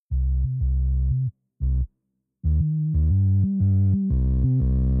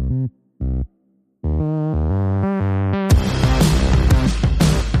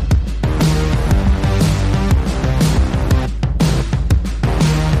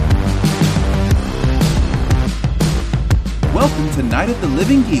to Night of the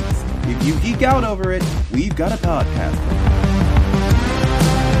Living Geeks. If you geek out over it, we've got a podcast.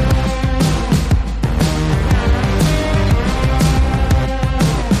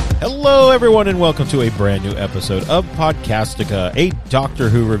 Hello, everyone, and welcome to a brand new episode of Podcastica, a Doctor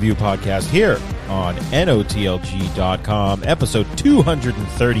Who review podcast here on NOTLG.com, episode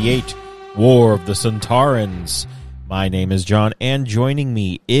 238, War of the Centaurans. My name is John, and joining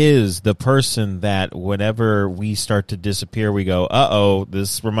me is the person that whenever we start to disappear, we go, uh-oh,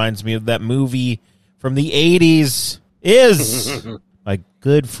 this reminds me of that movie from the 80s, is my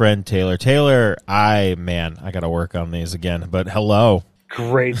good friend Taylor. Taylor, I got to work on these again, but hello.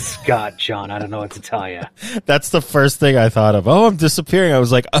 Great Scott, John. I don't know what to tell you. That's the first thing I thought of. Oh, I'm disappearing. I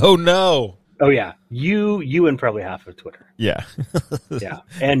was like, oh, no. Oh, yeah. You and probably half of Twitter. Yeah. Yeah.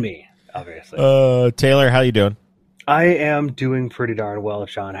 And me, obviously. Taylor, how you doing? I am doing pretty darn well,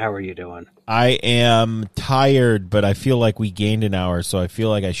 Sean. How are you doing? I am tired, but I feel like we gained an hour, so I feel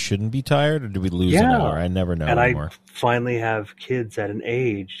like I shouldn't be tired, or did we lose an hour? I never know anymore. I finally have kids at an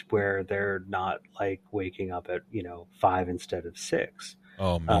age where they're not like waking up at 5 instead of 6.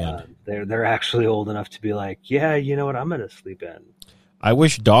 Oh man, they're actually old enough to be like, yeah, you know what, I'm gonna sleep in. I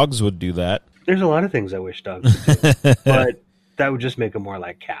wish dogs would do that. There's a lot of things I wish dogs would do, but that would just make them more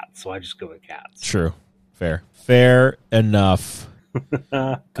like cats. So I just go with cats. True, fair enough.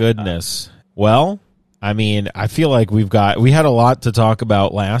 Goodness. Well, I mean, I feel like we had a lot to talk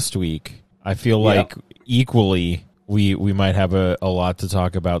about last week. I feel like equally we might have a lot to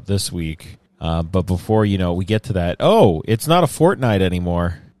talk about this week. But before we get to that, it's not a fortnight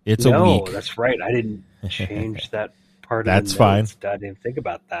anymore. It's a week. No, that's right. I didn't change that part. That's of the fine. Notes. I didn't think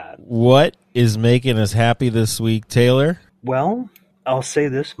about that. What is making us happy this week, Taylor? Well, I'll say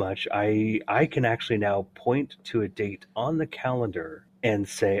this much. I can actually now point to a date on the calendar and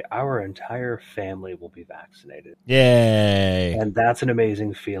say our entire family will be vaccinated. Yay! And that's an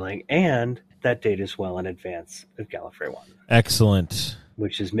amazing feeling. And that date is well in advance of Gallifrey 1. Excellent.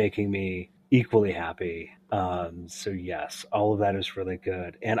 Which is making me equally happy. So yes, all of that is really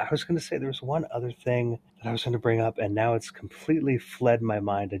good. And I was going to say there was one other thing that I was going to bring up, and now it's completely fled my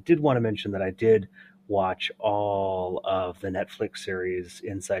mind. I did want to mention that I did watch all of the Netflix series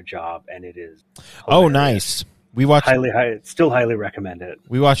Inside Job, and it is hilarious. Oh, nice. We watched still highly recommend it.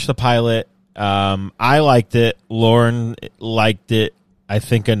 We watched the pilot. I liked it. Lauren liked it. I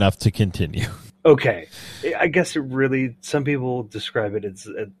think enough to continue. Okay. I guess it really, some people describe it as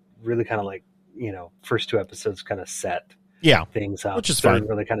really kind of like, first 2 episodes kind of set things up. Which is fine. It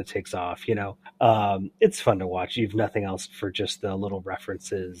really kind of takes off, It's fun to watch. You've nothing else for just the little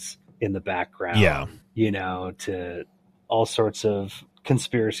references in the background, to all sorts of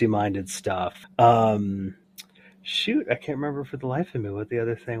conspiracy-minded stuff. Shoot, I can't remember for the life of me what the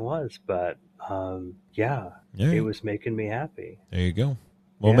other thing was, but it was making me happy. There you go.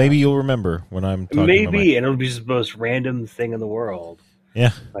 Well, maybe you'll remember when I'm talking. Maybe, and it'll be just the most random thing in the world.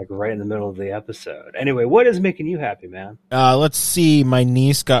 Yeah. Like right in the middle of the episode. Anyway, what is making you happy, man? Let's see. My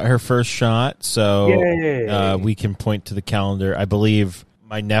niece got her first shot, so we can point to the calendar. I believe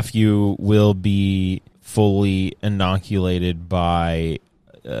my nephew will be fully inoculated by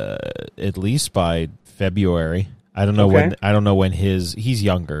at least by February. I don't know when. I don't know when he's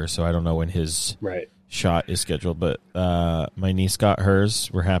younger, so I don't know when his shot is scheduled. But my niece got hers.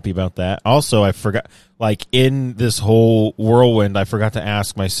 We're happy about that. Also, I forgot. Like in this whole whirlwind, I forgot to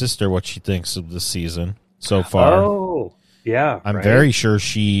ask my sister what she thinks of the season so far. Oh, yeah. I'm very sure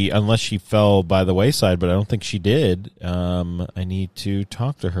unless she fell by the wayside, but I don't think she did. I need to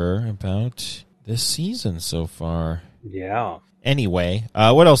talk to her about this season so far. Yeah. Anyway,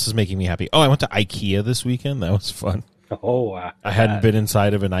 what else is making me happy? Oh, I went to IKEA this weekend. That was fun. Oh, I hadn't been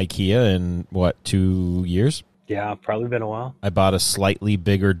inside of an IKEA in, 2 years? Yeah, probably been a while. I bought a slightly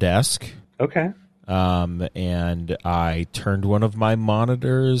bigger desk. Okay. And I turned one of my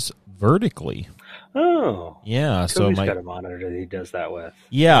monitors vertically. Oh. Yeah. Toby's got a monitor that he does that with.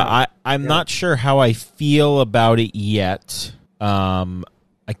 Yeah, I'm not sure how I feel about it yet.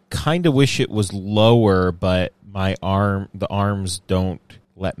 I kind of wish it was lower, but the arms don't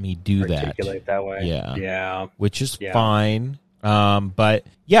let me do articulate that way. Yeah. Which is fine. But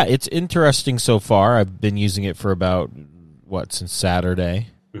yeah, it's interesting so far. I've been using it for about since Saturday.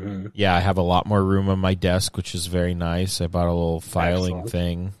 Mm-hmm. Yeah, I have a lot more room on my desk, which is very nice. I bought a little filing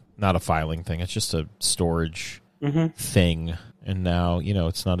thing. Not a filing thing. It's just a storage thing. And now,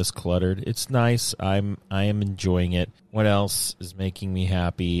 it's not as cluttered. It's nice. I am enjoying it. What else is making me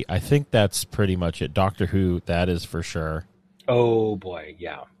happy? I think that's pretty much it. Doctor Who, that is for sure. Oh, boy,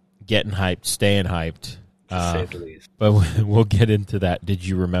 yeah. Getting hyped, staying hyped. To say the least. But we'll get into that. Did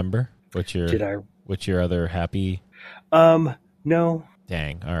you remember? What's your other happy? No,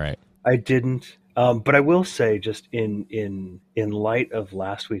 Dang. All right. I didn't. But I will say, just in light of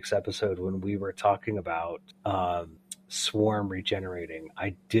last week's episode when we were talking about Swarm regenerating,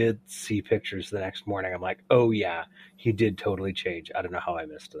 I did see pictures the next morning. I'm like, oh yeah, he did totally change. I don't know how I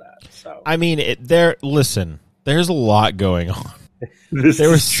missed that. So I mean, listen, there's a lot going on. there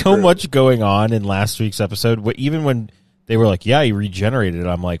was so much going on in last week's episode. Even when they were like, yeah, he regenerated,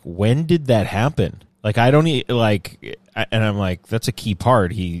 I'm like, when did that happen? Like, I don't like, and I'm like, that's a key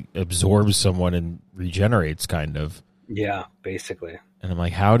part. He absorbs someone and regenerates, kind of. Yeah, basically. And I'm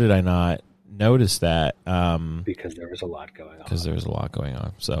like, how did I not notice that? Because there was a lot going on. Because there was a lot going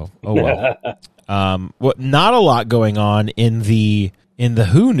on. So, oh well. Not a lot going on in the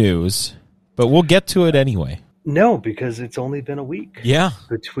Who news, but we'll get to it anyway. No, because it's only been a week. Yeah.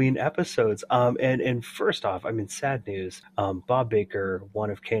 Between episodes. And first off, I mean, sad news. Bob Baker, one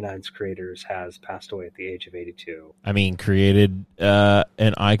of K9's creators, has passed away at the age of 82. I mean, created an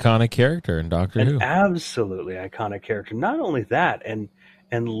iconic character in Doctor Who. An absolutely iconic character. Not only that, and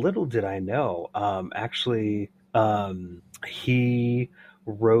little did I know, he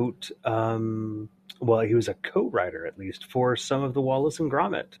wrote, he was a co-writer, at least, for some of the Wallace and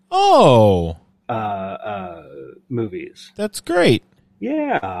Gromit. Oh! Movies. That's great.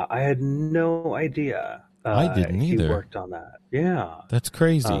 Yeah, I had no idea. I didn't either. He worked on that. Yeah, that's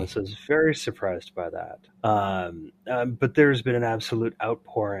crazy. So I was very surprised by that. But there's been an absolute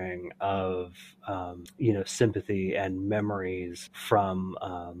outpouring of sympathy and memories from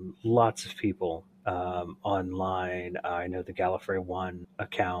lots of people online. I know the Gallifrey One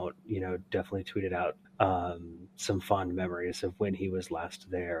account, definitely tweeted out some fond memories of when he was last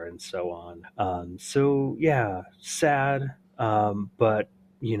there and so on. So yeah, sad, but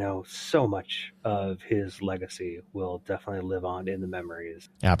so much of his legacy will definitely live on in the memories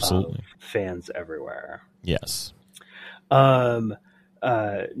absolutely of fans everywhere. Yes.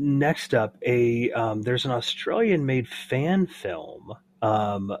 Next up, there's an Australian-made fan film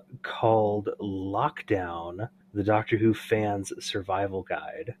called Lockdown: The Doctor Who Fans Survival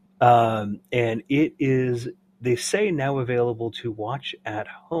Guide. And it is, they say, now available to watch at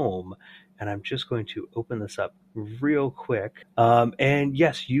home. And I'm just going to open this up real quick. And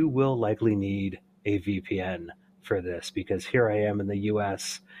yes, you will likely need a VPN for this, because here I am in the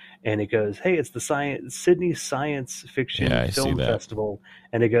US and it goes, hey, it's the Sydney Science Fiction Film Festival.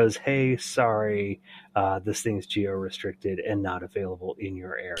 And it goes, hey, sorry, this thing's geo-restricted and not available in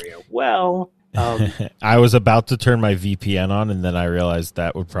your area. Well... I was about to turn my VPN on, and then I realized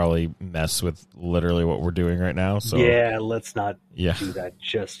that would probably mess with literally what we're doing right now. So yeah, let's not do that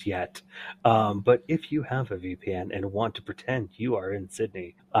just yet. But if you have a VPN and want to pretend you are in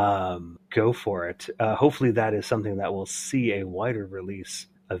Sydney, go for it. Hopefully that is something that will see a wider release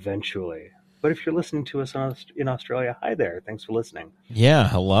eventually. But if you're listening to us in Australia, hi there. Thanks for listening. Yeah,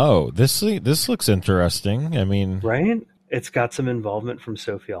 hello. This looks interesting. I mean... Right? It's got some involvement from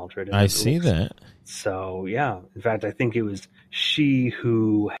Sophie Aldred. I see that. So, yeah. In fact, I think it was she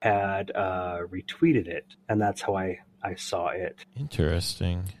who had retweeted it, and that's how I saw it.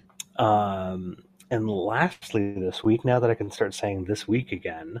 Interesting. And lastly this week, now that I can start saying this week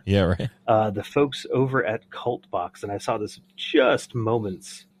again. Yeah, right. The folks over at Cultbox, and I saw this just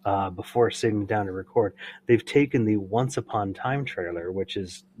moments before sitting down to record, they've taken the Once Upon Time trailer, which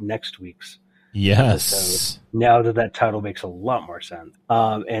is next week's yes. episode, now that title makes a lot more sense,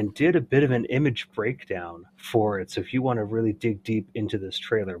 and did a bit of an image breakdown for it. So if you want to really dig deep into this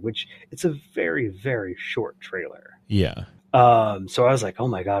trailer, which it's a very, very short trailer. Yeah. So I was like, oh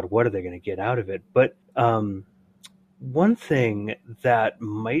my God, what are they going to get out of it? But one thing that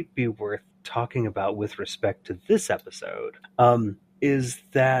might be worth talking about with respect to this episode is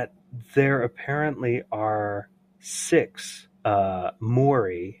that there apparently are 6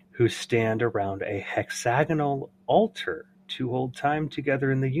 Mori who stand around a hexagonal altar to hold time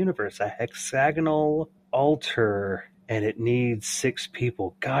together in the universe. A hexagonal altar, and it needs 6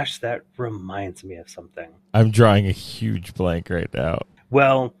 people. Gosh, that reminds me of something. I'm drawing a huge blank right now.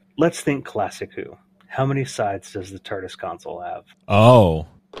 Well, let's think classic Who. How many sides does the TARDIS console have? Oh.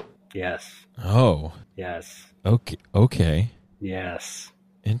 Yes. Oh. Yes. Okay. Yes.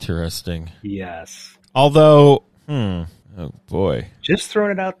 Interesting. Yes. Although, oh boy. Just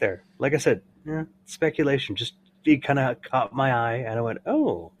throwing it out there. Like I said, speculation. Just, it kind of caught my eye, and I went,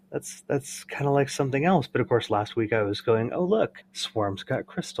 oh, that's kind of like something else. But of course, last week I was going, oh, look, Swarm's got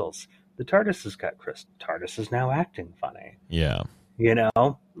crystals. The TARDIS has got crystals. TARDIS is now acting funny. Yeah.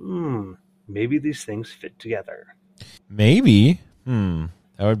 Maybe these things fit together. Maybe. That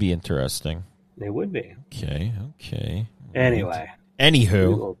would be interesting. They would be. Okay. Anyway.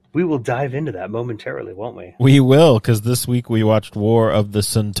 Anywho, we will dive into that momentarily, won't we? We will, because this week we watched War of the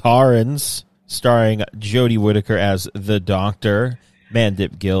Sontarans, starring Jodie Whittaker as the Doctor,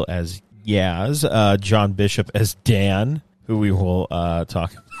 Mandip Gill as Yaz, John Bishop as Dan, who we will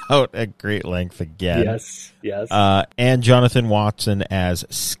talk about at great length again. Yes. And Jonathan Watson as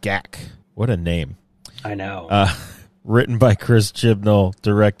Skak. What a name. I know. Written by Chris Chibnall,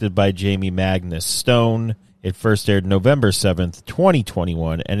 directed by Jamie Magnus Stone. It first aired November 7th,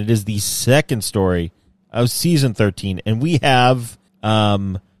 2021, and it is the second story of Season 13. And we have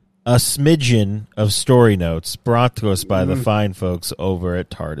a smidgen of story notes brought to us by the fine folks over at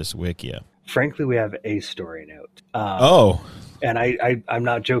TARDIS Wikia. Frankly, we have a story note. And I'm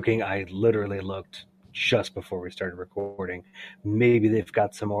not joking. I literally looked just before we started recording. Maybe they've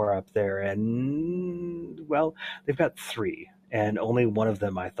got some more up there. And, well, they've got 3. And only one of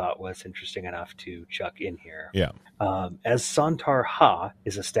them I thought was interesting enough to chuck in here. Yeah. As Sontar Ha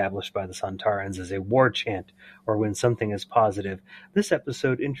is established by the Sontarans as a war chant, or when something is positive, this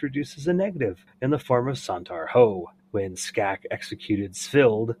episode introduces a negative in the form of Sontar Ho, when Skak executed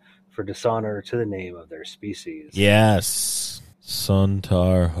Svild for dishonor to the name of their species. Yes.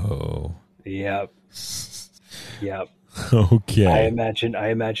 Sontar Ho. Yep. Okay. I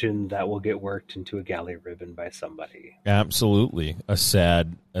imagine that will get worked into a galley ribbon by somebody. Absolutely. A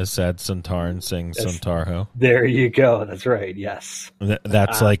sad Sontaran saying Sontar Ho. There you go. That's right. Yes.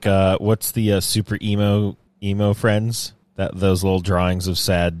 That's like what's the super emo friends? Those little drawings of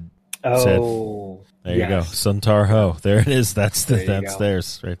sad. Oh. There you go. Sontar Ho. There it is. That's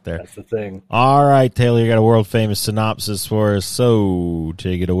theirs right there. That's the thing. All right, Taylor, you got a world famous synopsis for us, so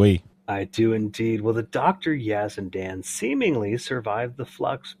take it away. I do indeed. Well, the Doctor, Yaz, and Dan seemingly survived the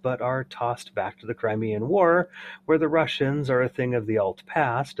flux, but are tossed back to the Crimean War, where the Russians are a thing of the alt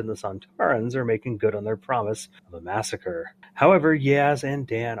past, and the Sontarans are making good on their promise of a massacre. However, Yaz and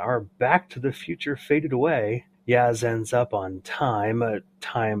Dan are back to the future faded away. Yaz ends up on Time,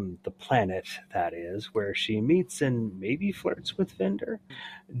 the planet, that is, where she meets and maybe flirts with Vinder.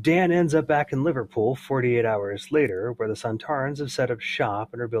 Dan ends up back in Liverpool 48 hours later, where the Sontarans have set up shop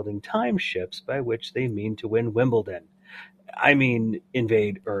and are building time ships by which they mean to win Wimbledon. I mean,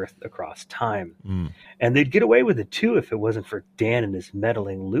 invade Earth across time. And they'd get away with it, too, if it wasn't for Dan and his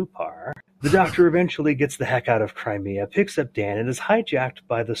meddling Lupar. The Doctor eventually gets the heck out of Crimea, picks up Dan, and is hijacked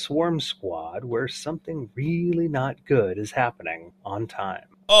by the Swarm Squad, where something really not good is happening on Time.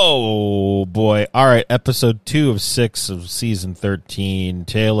 Oh, boy. All right, episode 2 of 6 of season 13.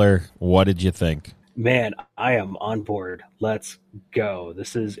 Taylor, what did you think? Man, I am on board. Let's go.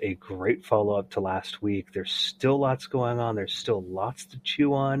 This is a great follow-up to last week. There's still lots going on. There's still lots to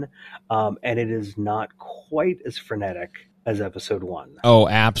chew on. And it is not quite as frenetic as episode 1. Oh,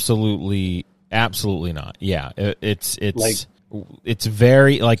 absolutely. Absolutely not. Yeah. It's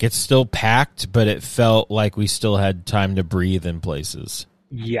very, like, it's still packed, but it felt like we still had time to breathe in places.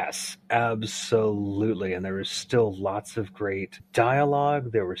 Yes, absolutely. And there was still lots of great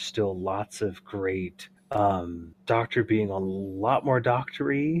dialogue. There were still lots of great Doctor being a lot more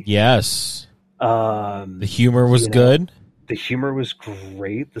doctor-y. Yes. The humor was good. The humor was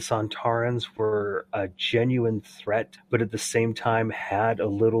great. The Sontarans were a genuine threat, but at the same time had a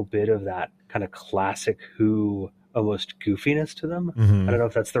little bit of that kind of classic Who almost goofiness to them. Mm-hmm. I don't know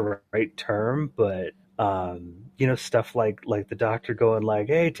if that's the right term, but stuff like the Doctor going like,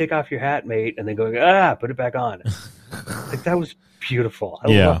 "Hey, take off your hat, mate," and then going, put it back on. Like, that was beautiful.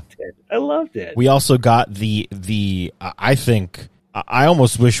 I loved it. We also got the I think I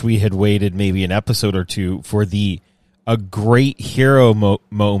almost wish we had waited maybe an episode or two for a great hero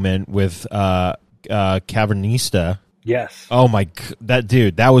moment with Cavernista. Yes. Oh my,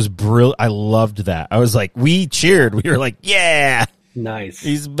 that was brilliant. I loved that. I was like, we cheered. We were like, yeah, nice.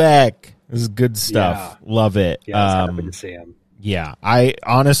 He's back. This is good stuff. Yeah. Love it. Yeah, I was happy to see him. Yeah, I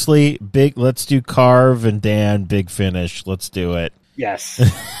honestly, let's do Carve and Dan, big finish. Let's do it. Yes.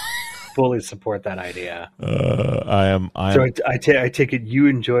 Fully support that idea. So I take it you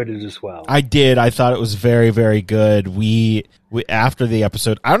enjoyed it as well. I did. I thought it was very, very good. We after the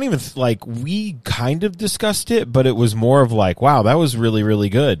episode, I don't even we kind of discussed it, but it was more of like, wow, that was really, really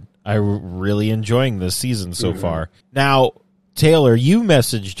good. I'm really enjoying this season so far. Now, Taylor, you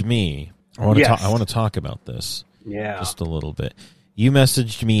messaged me. I want to talk about this. Yeah, just a little bit. You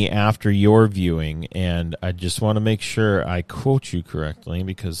messaged me after your viewing, and I just want to make sure I quote you correctly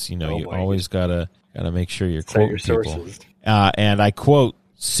because you always gotta make sure you're quoting people. And I quote,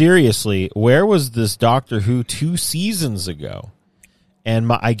 "Seriously, where was this Doctor Who 2 seasons ago?"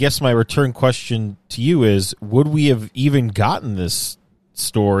 And I guess my return question to you is: would we have even gotten this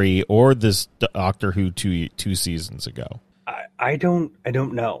story or this Doctor Who two seasons ago? I don't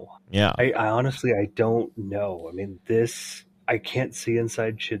know. Yeah. I honestly, I don't know. I mean, I can't see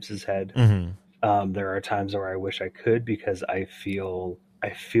inside Chibs's head. Mm-hmm. There are times where I wish I could, because I feel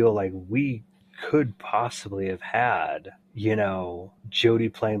like we could possibly have had,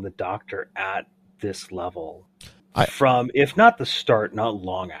 Jodie playing the Doctor at this level from, if not the start, not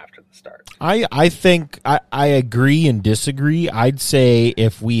long after the start. I think I agree and disagree. I'd say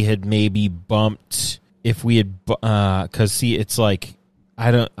if we had maybe bumped, because see, it's like,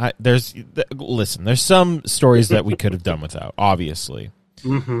 there's some stories that we could have done without, obviously.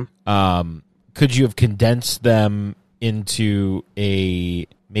 Mm-hmm. Could you have condensed them into a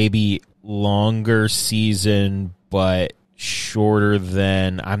maybe longer season, but shorter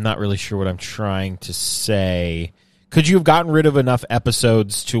than, I'm not really sure what I'm trying to say. Could you have gotten rid of enough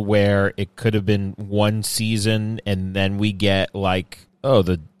episodes to where it could have been one season and then we get like, oh,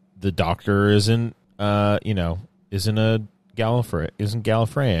 the Doctor isn't isn't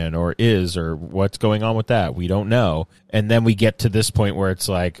Gallifreyan or what's going on with that? We don't know. And then we get to this point where it's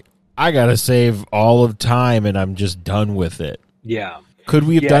like, I got to save all of time and I'm just done with it. Yeah. Could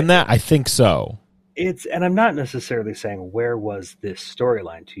we have done that? I think so. And I'm not necessarily saying where was this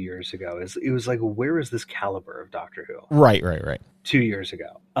storyline 2 years ago. It was like, where is this caliber of Doctor Who? Right. 2 years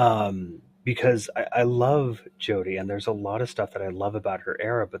ago. Because I love Jodie, and there's a lot of stuff that I love about her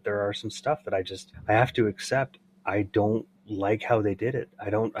era, but there are some stuff that I have to accept. I don't like how they did it. I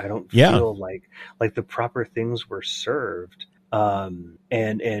don't feel like the proper things were served,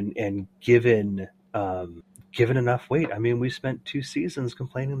 and given enough weight. I mean, we spent 2 seasons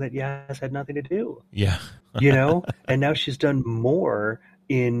complaining that Yaz had nothing to do. Yeah. And now she's done more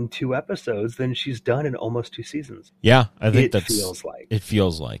in 2 episodes than she's done in almost 2 seasons. Yeah, I think it feels like. It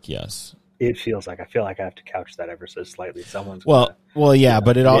feels like, yes. It feels like, I feel like I have to couch that ever so slightly. Someone's but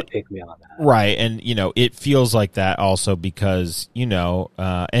it all pick me on that, right? And it feels like that also because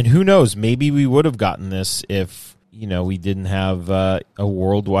and who knows, maybe we would have gotten this if we didn't have a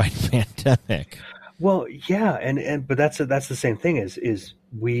worldwide pandemic. Well, yeah, but that's the same thing is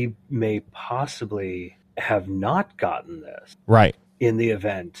we may possibly have not gotten this right in the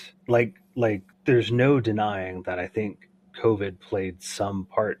event. Like there's no denying that I think COVID played some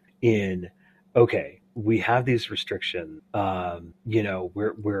part in, okay, we have these restrictions.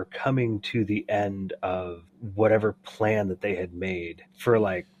 We're coming to the end of whatever plan that they had made for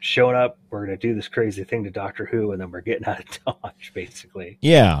like showing up. We're going to do this crazy thing to Doctor Who, and then we're getting out of Dodge, basically.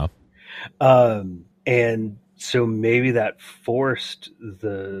 Yeah. And so maybe that forced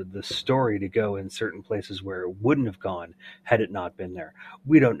the story to go in certain places where it wouldn't have gone had it not been there.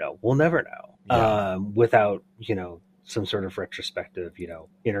 We don't know. We'll never know. Without some sort of retrospective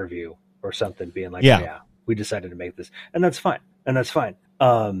interview or something being like, yeah, we decided to make this, and that's fine.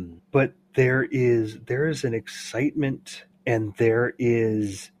 But there is an excitement, and there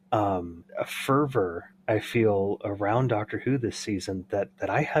is a fervor, I feel, around Doctor Who this season that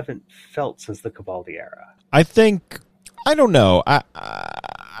I haven't felt since the Capaldi era. I think, I don't know.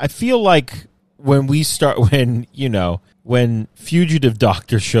 I feel like when Fugitive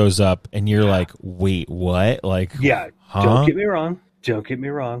Doctor shows up and you're like, wait, what? Like, yeah, huh? Don't get me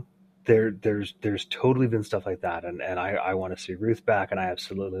wrong. There's totally been stuff like that, and I want to see Ruth back, and I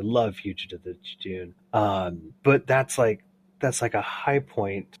absolutely love Fugitive this June. But that's like a high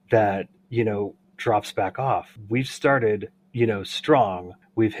point that drops back off. We've started strong.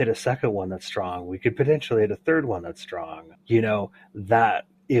 We've hit a second one that's strong. We could potentially hit a third one that's strong. That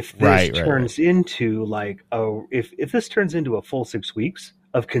if this turns into like if this turns into a full 6 weeks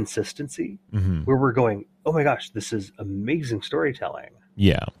of consistency, where we're going, oh my gosh, this is amazing storytelling.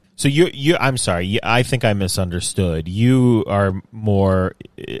 Yeah. So you I'm sorry, I think I misunderstood. You are more,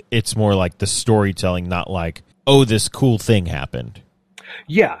 it's more like the storytelling, not like, oh, this cool thing happened.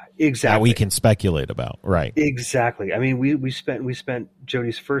 Yeah, exactly. That we can speculate about, right? Exactly. I mean, we spent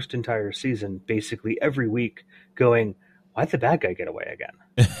Jodie's first entire season basically every week going, why'd the bad guy get away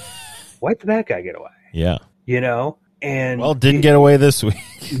again? Why'd the bad guy get away? Yeah. And didn't get away this week.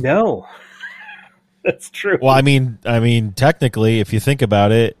 No. That's true. Well, I mean, technically, if you think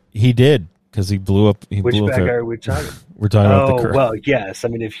about it, he did, because he blew up. Which bad guy are we talking? We're talking about the current. Well, yes. I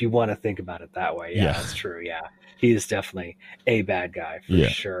mean, if you want to think about it that way, yeah, that's true. Yeah, he is definitely a bad guy for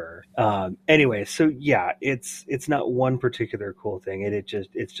sure. Anyway, so yeah, it's not one particular cool thing.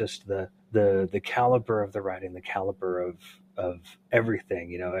 It's just the caliber of the writing, the caliber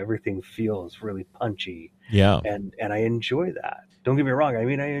everything. Everything feels really punchy. Yeah. And I enjoy that. Don't get me wrong. I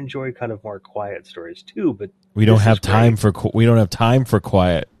mean, I enjoy kind of more quiet stories too, but we don't have time for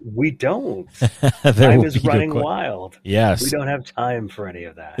quiet. We don't. Time is running wild. Yes. We don't have time for any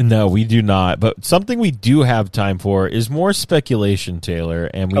of that. No, we do not. But something we do have time for is more speculation, Taylor.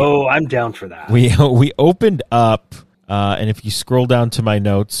 And I'm down for that. We opened up, and if you scroll down to my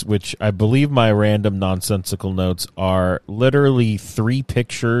notes, which I believe my random nonsensical notes are literally 3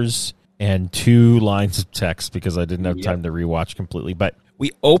 pictures and 2 lines of text because I didn't have time to rewatch completely. But we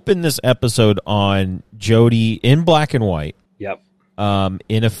opened this episode on Jodie in black and white. Yep.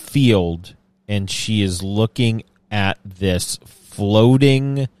 In a field, and she is looking at this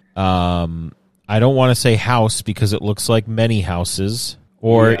floating, I don't want to say house because it looks like many houses,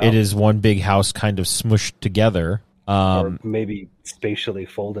 or it is one big house kind of smushed together. Or maybe spatially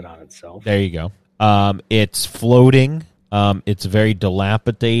folded on itself. There you go. It's floating. It's very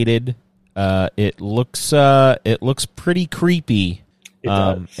dilapidated. It looks pretty creepy. It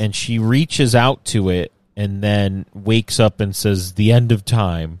does. And she reaches out to it and then wakes up and says, "The end of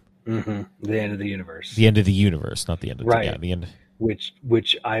time." Mm-hmm. The end of the universe. The end of the universe, not the end of right. Yeah, the end.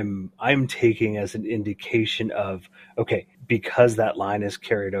 Which I'm taking as an indication of, okay, because that line is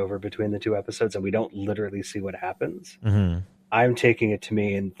carried over between the 2 episodes and we don't literally see what happens. Mm-hmm. I'm taking it to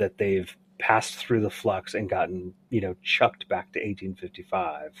mean that they've passed through the flux and gotten, chucked back to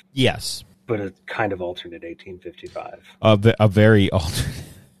 1855. Yes. But a kind of alternate 1855. A very alternate.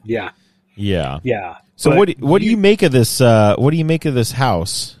 Yeah. Yeah. Yeah. So what do you make of this? What do you make of this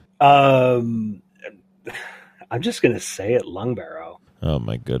house? I'm just gonna say it, Lungbarrow. Oh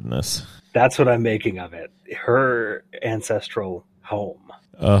my goodness. That's what I'm making of it. Her ancestral home.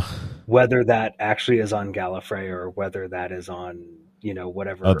 Whether that actually is on Gallifrey or whether that is on,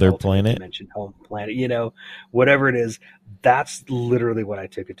 whatever other planet, dimension, home planet, whatever it is, that's literally what I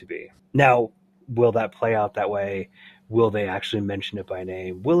took it to be. Now, will that play out that way? Will they actually mention it by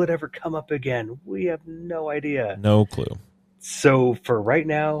name? Will it ever come up again? We have no idea. No clue. So for right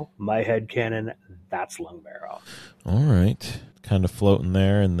now, my headcanon, that's Lungbarrow. All right. Kind of floating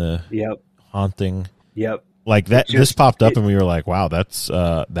there in the haunting. Yep. Like that, this popped up and we were like, wow,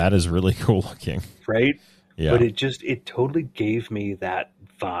 that is really cool looking. Right? Yeah. But it totally gave me that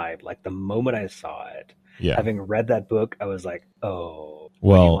vibe. Like the moment I saw it, having read that book, I was like, oh,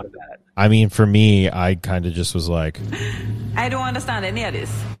 well, you want that? I mean, for me, I kind of just was like, I don't understand any of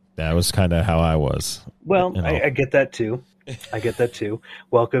this. That was kind of how I was. Well, I get that too.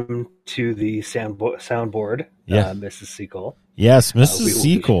 Welcome to the soundboard, Mrs. Sequel. Yes, Mrs.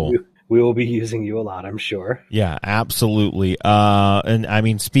 Sequel. We will be using you a lot, I'm sure. Yeah, absolutely. And I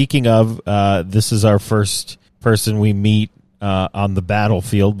mean, speaking of, this is our first person we meet on the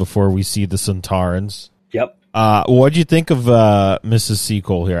battlefield before we see the Sontarans. Yep. What'd you think of Mrs.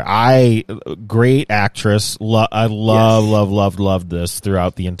 Sequel here? Great actress. I loved this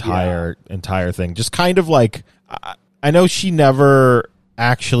throughout the entire thing. Just kind of like, I know she never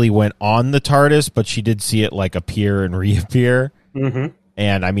actually went on the TARDIS, but she did see it like appear and reappear. Mm-hmm.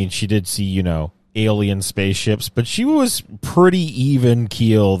 And I mean, she did see, alien spaceships, but she was pretty even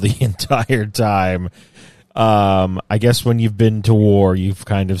keel the entire time. I guess when you've been to war, you've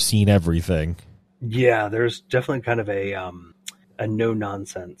kind of seen everything. Yeah, there's definitely kind of a no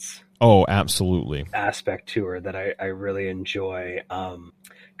nonsense. Oh, absolutely. Aspect to her that I really enjoy.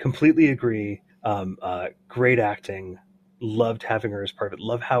 Completely agree. Great acting. Loved having her as part of it.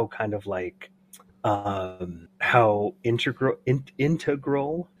 Love how kind of like how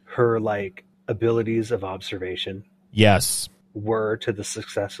integral her like abilities of observation were to the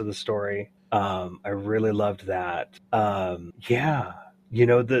success of the story. I really loved that. The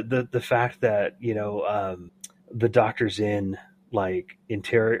fact that the doctor's in like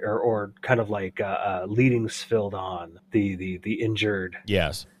interior or kind of like leading Sfildon, the injured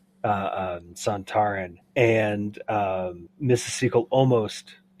Sontaran, and Mrs. Sequel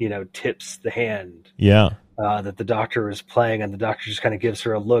almost tips the hand that the doctor is playing, and the doctor just kind of gives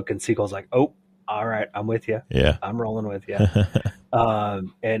her a look, and Sequel's like, oh, all right, I'm with you. Yeah, I'm rolling with you.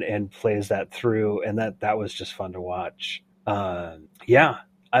 And plays that through, and that was just fun to watch. I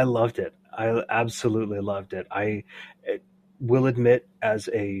loved it. I absolutely loved it. I will admit, as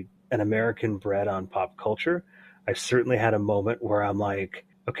an American bred on pop culture, I certainly had a moment where I'm like,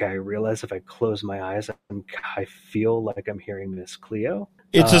 okay, I realize if I close my eyes, I feel like I'm hearing Miss Cleo.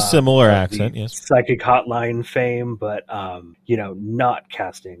 It's a similar accent, yes. Psychic Hotline fame, but not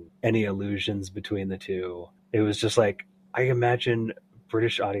casting any illusions between the two. It was just like, I imagine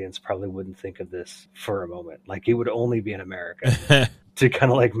British audience probably wouldn't think of this for a moment. Like, it would only be an American to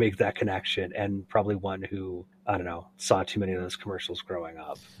kind of like make that connection, and probably one who, I don't know, saw too many of those commercials growing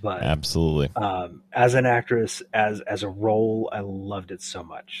up. But absolutely, as an actress, as a role, I loved it so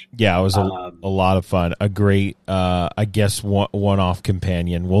much. Yeah, it was a lot of fun. A great, I guess, one-off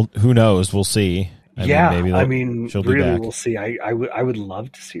companion. Well, who knows? We'll see. I mean, really, we'll see. I would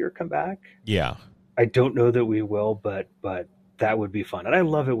love to see her come back. Yeah. I don't know that we will, but that would be fun. And I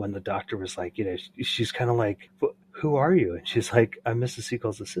love it when the doctor was like, you know, she's kind of like, who are you? And she's like, I'm Mrs.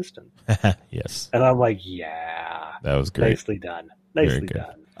 Seagull's assistant. Yes. And I'm like, yeah. That was great. Nicely done. Nicely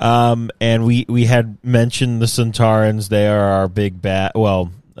done. And we had mentioned the Sontarans. They are our big bad.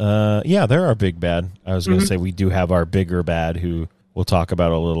 Well, yeah, they're our big bad. I was going to say we do have our bigger bad, who we'll talk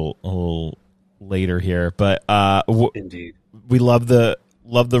about a little later here. But indeed, we love the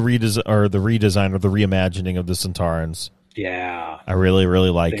redesign or the reimagining of the Sontarans. Yeah, I really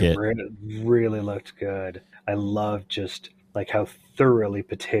like it. Really looked good. I love just like how thoroughly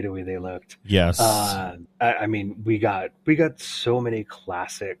potatoey they looked. Yes. I mean, we got so many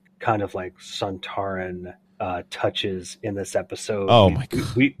classic kind of like Sontaran touches in this episode. Oh my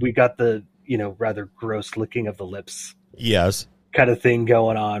God. We got the, you know, rather gross licking of the lips. Yes. Kind of thing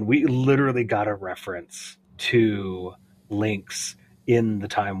going on. We literally got a reference to Lynx in the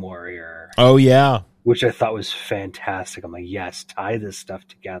Time Warrior. Oh yeah. Which I thought was fantastic. I'm like, yes, tie this stuff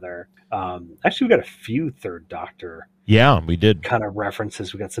together. Actually, we got a few Third Doctor. Yeah, we did. Kind of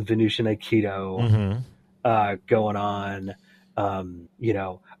references. We got some Venusian Aikido going on. You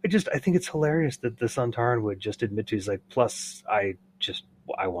know, I think it's hilarious that the Sontaran would just admit to, he's like, plus I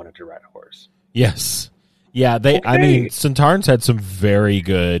wanted to ride a horse. Yes. Yeah, I mean, Sontarans had some very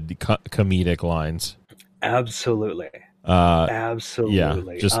good comedic lines. Absolutely. Absolutely.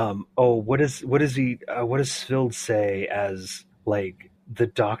 Yeah, just, what does Svild say as like the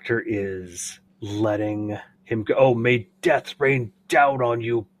doctor is letting him go? Oh, may death rain down on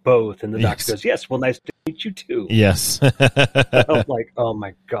you both. And the doctor goes, yes, well, nice to meet you too. Yes. I'm like, oh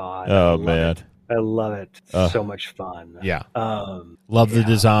my God. Oh man. I love it. So much fun. Yeah. Love the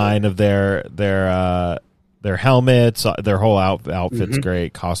design of their helmets, their whole outfit's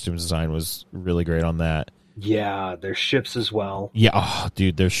great. Costume design was really great on that. Yeah, their ships as well. Yeah, oh,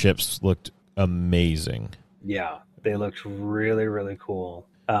 dude, their ships looked amazing. Yeah, they looked really, really cool.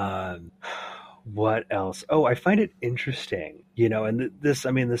 What else? Oh, I find it interesting, you know, and this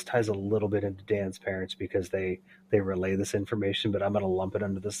ties a little bit into Dan's parents because they relay this information, but I'm going to lump it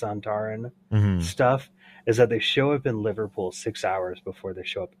under the Sontaran stuff, is that they show up in Liverpool 6 hours before they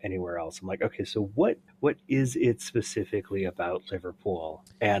show up anywhere else. I'm like, okay, so what is it specifically about Liverpool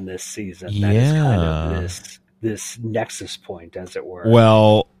and this season that is kind of this nexus point, as it were?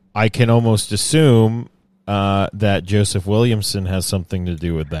 Well, I can almost assume that Joseph Williamson has something to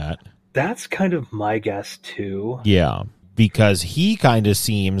do with that. That's kind of my guess, too. Yeah, because he kind of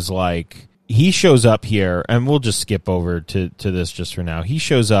seems like he shows up here, and we'll just skip over to this just for now. He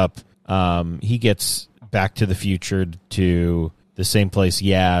shows up, he gets Back to the Future to the same place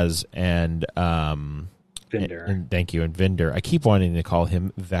Yaz and Vinder. And thank you, and Vinder. I keep wanting to call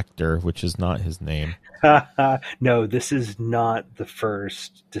him Vector, which is not his name. No, this is not the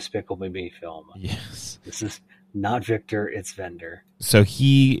first Despicable Me film. Yes. This is not Victor, it's Vinder. So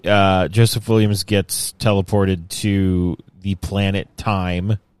Joseph Williams gets teleported to the planet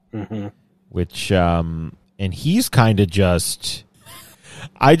Time, which, and he's kind of just...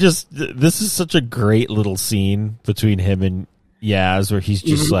 this is such a great little scene between him and Yaz, where he's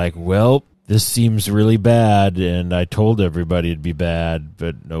just like, well, this seems really bad, and I told everybody it'd be bad,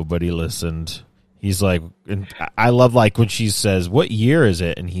 but nobody listened. He's like, and I love like when she says, what year is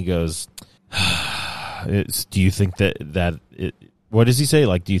it? And he goes, do you think that it, what does he say?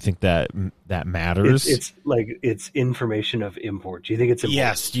 Like, do you think that matters? It's like, it's information of import. Do you think it's important?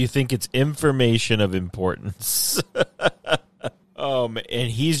 Yes. Do you think it's information of importance?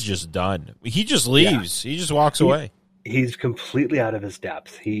 And he's just done. He just leaves. Yeah. He just walks away. He's completely out of his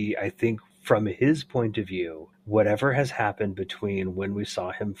depth. I think from his point of view, whatever has happened between when we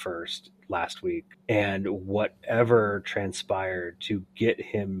saw him first last week and whatever transpired to get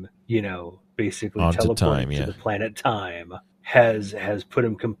him, you know, basically teleported to the planet Time has put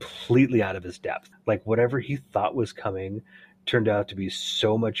him completely out of his depth. Like, whatever he thought was coming turned out to be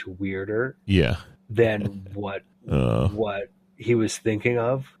so much weirder than what he was thinking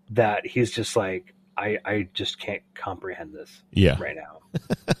of, that he's just like, I just can't comprehend this right now.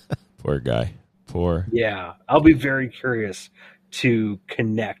 Poor guy. Poor. Yeah. I'll be very curious to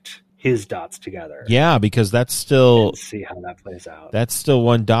connect his dots together. Yeah, because that's still... And see how that plays out. That's still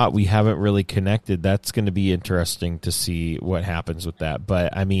one dot we haven't really connected. That's going to be interesting to see what happens with that.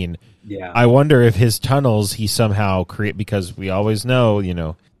 But, I mean, yeah. I wonder if his tunnels he somehow create... Because we always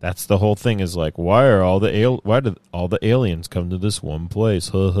know, that's the whole thing is like, why did all the aliens come to this one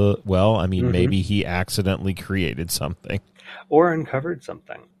place? Well, I mean, maybe he accidentally created something. Or uncovered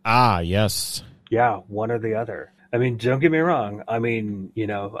something. Ah, yes. Yeah, one or the other. I mean, don't get me wrong. I mean,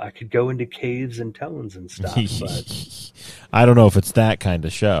 I could go into caves and tones and stuff. But... I don't know if it's that kind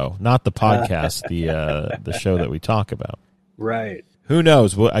of show. Not the podcast, the show that we talk about. Right. Who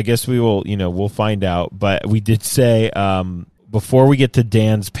knows? Well, I guess we will, we'll find out. But we did say, before we get to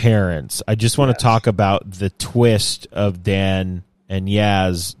Dan's parents, I just want to talk about the twist of Dan and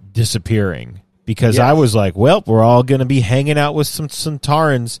Yaz disappearing. Because I was like, well, we're all going to be hanging out with some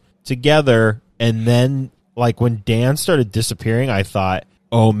Sontarans together. And then... Like, when Dan started disappearing, I thought,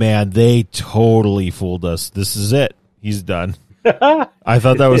 oh, man, they totally fooled us. This is it. He's done. I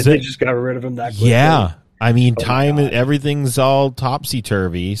thought that was They it. just got rid of him that quickly. Yeah. I mean, everything's all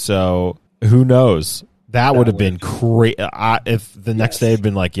topsy-turvy, so who knows? That would have been great. If the next day had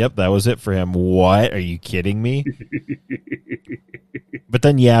been like, yep, that was it for him. What? Are you kidding me? But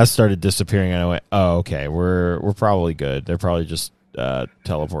then Yaz started disappearing, and I went, oh, okay, we're probably good. They're probably just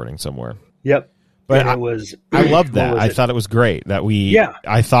teleporting somewhere. Yep. But I loved that. I thought it was great that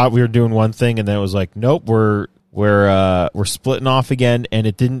I thought we were doing one thing, and then it was like, nope, we're splitting off again, and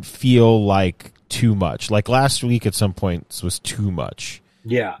it didn't feel like too much. Like last week, at some points, was too much.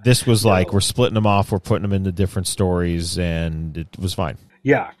 Yeah, this was like we're splitting them off, we're putting them into different stories, and it was fine.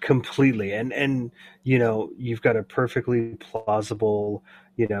 Yeah, completely. And you've got a perfectly plausible,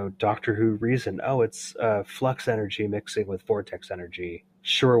 Doctor Who reason. Oh, it's flux energy mixing with vortex energy.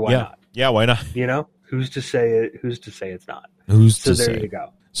 Sure, why not? Yeah, why not? Who's to say it? Who's to say it's not? So there you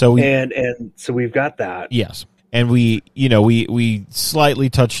go. So so we've got that. Yes, and we slightly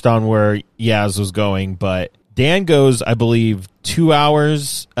touched on where Yaz was going, but Dan goes, I believe, 2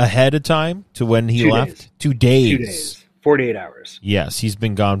 hours ahead of time to when he left. 2 days. 2 days. 48 hours. Yes, he's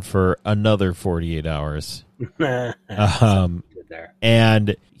been gone for another 48 hours.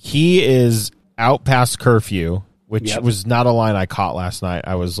 And he is out past curfew, which was not a line I caught last night.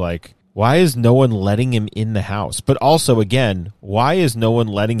 I was like, why is no one letting him in the house? But also, again, why is no one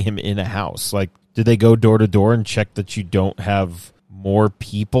letting him in a house? Like, did they go door to door and check that you don't have more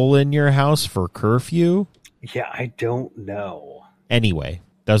people in your house for curfew? Yeah, I don't know. Anyway,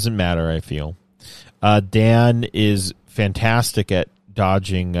 doesn't matter, I feel. Dan is fantastic at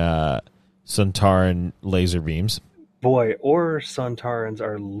dodging Sontaran laser beams. Boy, or Sontarans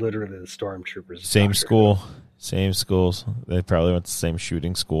are literally the stormtroopers. Same school. Same schools. They probably went to the same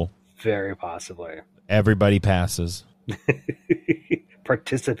shooting school. Very possibly. Everybody passes.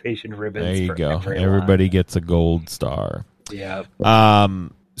 Participation ribbons. There you go. Everybody gets a gold star. Yeah.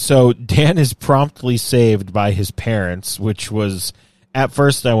 So Dan is promptly saved by his parents, which was, at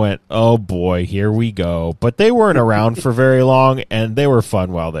first I went, oh boy, here we go. But they weren't around for very long, and they were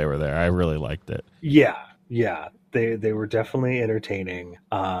fun while they were there. I really liked it. Yeah. They were definitely entertaining.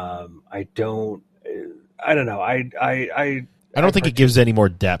 I don't know. I don't think it gives any more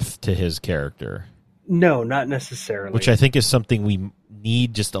depth to his character. No, not necessarily. Which I think is something we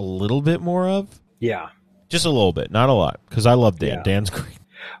need just a little bit more of. Yeah. Just a little bit, not a lot, because I love Dan. Yeah. Dan's great.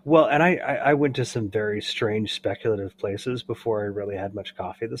 Well, and I went to some very strange speculative places before I really had much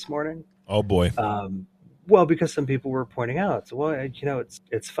coffee this morning. Oh, boy. Well, because some people were pointing out,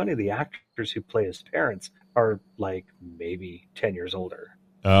 it's funny, the actors who play his parents are like maybe 10 years older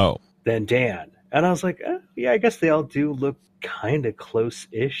than Dan. And I was like, yeah, I guess they all do look kind of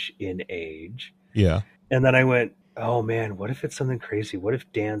close-ish in age. Yeah. And then I went, oh man, what if it's something crazy? What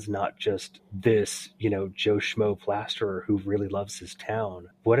if Dan's not just this, Joe Schmo plasterer who really loves his town?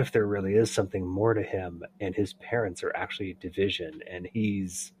 What if there really is something more to him and his parents are actually a division and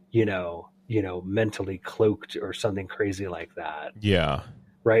he's, mentally cloaked or something crazy like that? Yeah.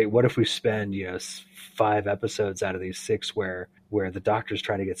 Right? What if we spend, 5 episodes out of these 6 where the Doctor's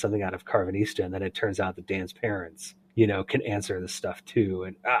trying to get something out of Carvanista, and then it turns out that Dan's parents, can answer this stuff too.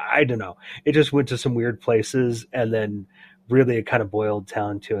 And I don't know. It just went to some weird places, and then really it kind of boiled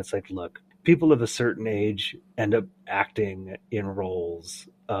down to, it's like, look, people of a certain age end up acting in roles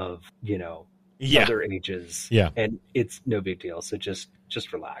of, other ages. Yeah. And it's no big deal. So just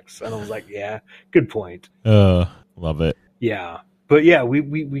relax. And I was like, yeah, good point. Love it. Yeah. But yeah,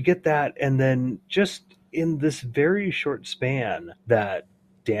 we get that. And then just in this very short span that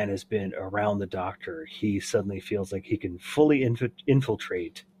Dan has been around the Doctor, he suddenly feels like he can fully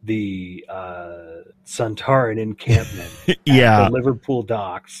infiltrate the Sontaran encampment yeah, at the Liverpool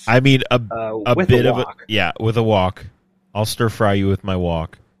docks. I mean, a with bit a of walk. with a walk. I'll stir fry you with my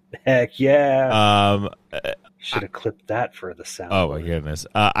walk. Heck yeah. Um, Should have clipped that for the sound. Oh my goodness.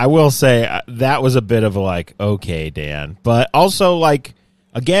 I will say that was a bit of a like, okay, Dan, but also like,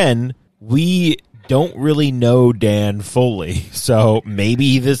 again, we don't really know Dan fully. So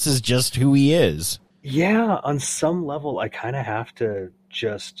maybe this is just who he is. Yeah. On some level, I kind of have to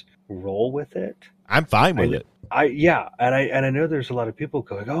just roll with it. I'm fine with it. And I know there's a lot of people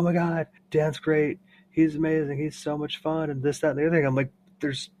going, oh my God, Dan's great. He's amazing. He's so much fun. And this, that, and the other thing. I'm like,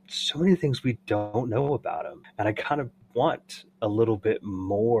 there's so many things we don't know about him. And I kind of want a little bit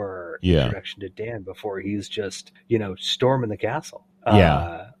more introduction to Dan before he's just, storming the castle.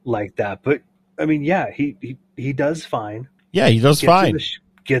 Like that. But I mean, yeah, he does fine. Yeah, he does fine.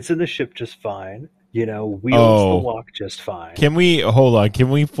 Gets in the ship just fine. Wheels the walk just fine. Can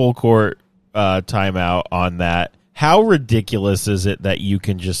we full court timeout on that? How ridiculous is it that you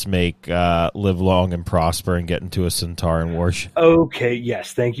can just make live long and prosper and get into a Sontaran warship? Okay,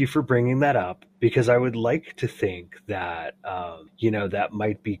 yes, thank you for bringing that up, because I would like to think that, that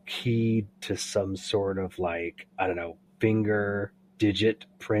might be keyed to some sort of like, I don't know, finger digit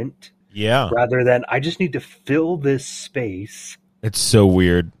print. Yeah. Rather than, I just need to fill this space. It's so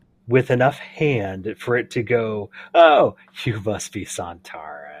weird. With enough hand for it to go, oh, you must be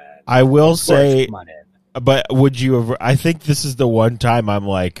Sontaran. I will say... Come on in. But would you have... I think this is the one time I'm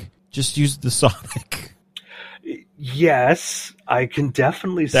like, just use the Sonic. Yes, I can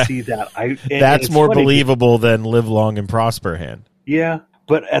definitely see that. That's more believable than live long and prosper hand. Yeah,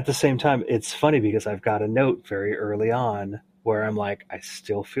 but at the same time, it's funny because I've got a note very early on where I'm like, I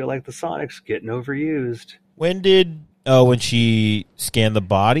still feel like the Sonic's getting overused. When she scanned the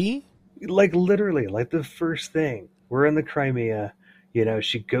body? Like literally, like the first thing. We're in the Crimea.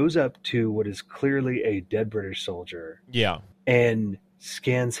 She goes up to what is clearly a dead British soldier. Yeah. And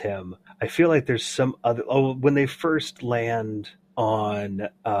scans him. I feel like there's some other... Oh, when they first land on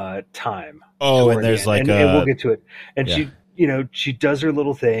Time. Oh, and there's and we'll get to it. And she does her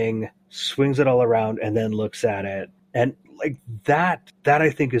little thing, swings it all around, and then looks at it. And like that I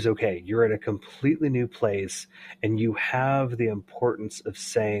think is okay. You're at a completely new place, and you have the importance of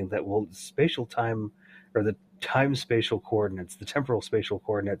saying that, well, spatial time, or the time spatial coordinates, the temporal spatial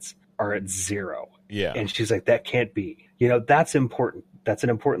coordinates are at 0. Yeah. And she's like, that can't be. That's important. That's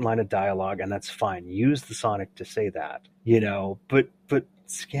an important line of dialogue, and that's fine. Use the Sonic to say that. But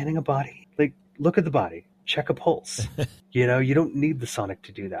scanning a body, like, look at the body. Check a pulse. You don't need the Sonic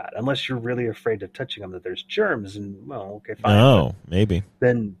to do that unless you're really afraid of touching them, that there's germs, and well, okay, fine. Oh, maybe.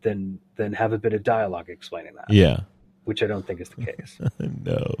 Then have a bit of dialogue explaining that. Yeah. Which I don't think is the case.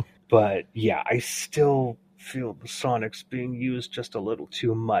 No. But yeah, I still feel the Sonic's being used just a little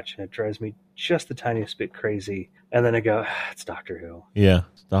too much, and it drives me just the tiniest bit crazy. And then I go, it's Doctor Who. Yeah,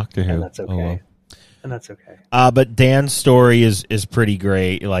 it's Doctor Who. And that's okay. Oh, well. And that's okay. But Dan's story is pretty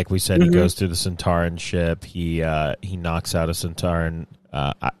great. Like we said, he goes through the Sontaran ship. He knocks out a Sontaran.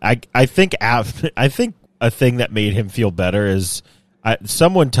 I think a thing that made him feel better is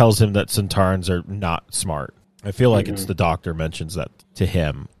someone tells him that Sontarans are not smart. I feel like it's the Doctor mentions that to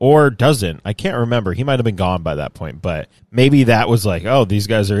him, or doesn't. I can't remember. He might have been gone by that point, but maybe that was like, oh, these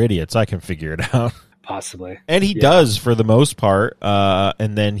guys are idiots. I can figure it out. Possibly. And he does for the most part.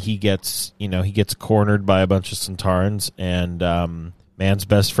 And then he gets cornered by a bunch of Sontarans, and man's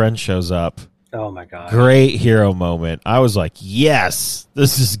best friend shows up. Oh my God. Great hero moment. I was like, yes,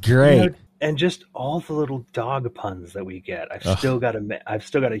 this is great. And just all the little dog puns that we get. I've still got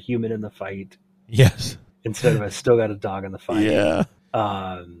a human in the fight. Yes. Instead of I still got a dog in the fight. Yeah.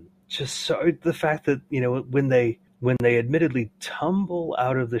 Just so the fact that, when they admittedly tumble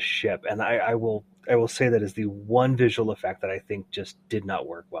out of the ship, and I will say that is the one visual effect that I think just did not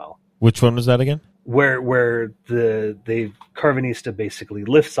work well. Which one was that again? Where the Carvanista basically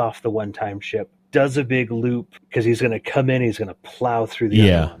lifts off the one-time ship, does a big loop because he's going to come in, he's going to plow through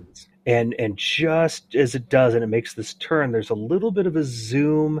the other ones. And just as it does, and it makes this turn, there's a little bit of a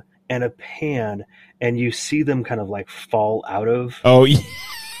zoom and a pan, and you see them kind of like fall out of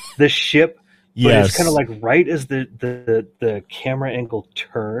the ship. But it's kind of like right as the camera angle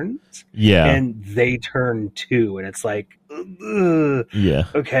turns, and they turn too, and it's like,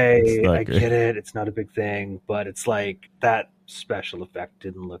 okay, I get it. It's not a big thing, but it's like that special effect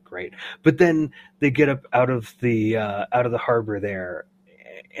didn't look great. But then they get up out of the harbor there,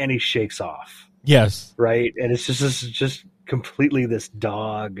 and he shakes off. Yes, right, and it's just completely this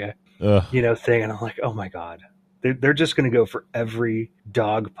dog, thing, and I'm like, oh my God. They're just going to go for every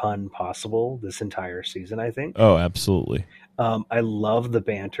dog pun possible this entire season, I think. Oh, absolutely. I love the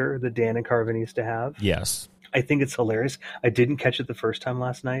banter that Dan and Carvin used to have. Yes. I think it's hilarious. I didn't catch it the first time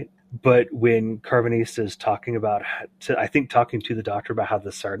last night, but when Carvanista is talking about, talking to the Doctor about how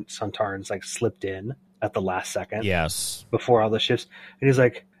the Sontarans like slipped in at the last second, yes, before all the shifts, and he's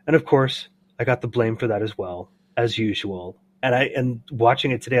like, and of course, I got the blame for that as well, as usual. And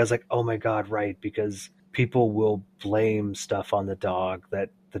watching it today, I was like, oh my god, right, because people will blame stuff on the dog that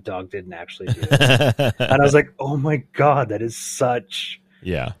the dog didn't actually do, and I was like, oh my god, that is such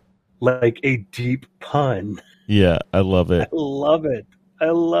like a deep pun. Yeah, I love it. I love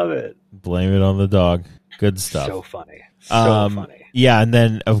it. Blame it on the dog. Good stuff. So funny. Funny. Yeah, and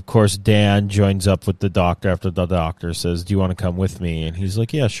then, of course, Dan joins up with the Doctor after the Doctor says, do you want to come with me? And he's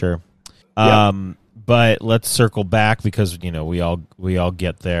like, yeah, sure. Yep. But let's circle back because, you know, we all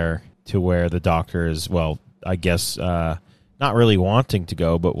get there to where the Doctor is, well, I guess not really wanting to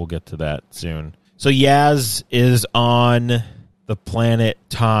go, but we'll get to that soon. So Yaz is on the planet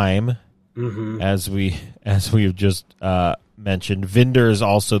Time, as we've just mentioned. Vinder is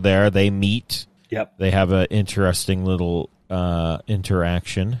also there. They meet. Yep. They have an interesting little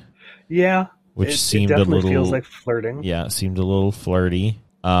interaction. Yeah. Which seemed it a little feels like flirting. Yeah, it seemed a little flirty.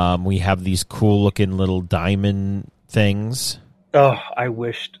 We have these cool looking little diamond things. Oh, I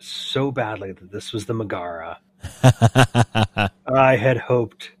wished so badly that this was the Megara. I had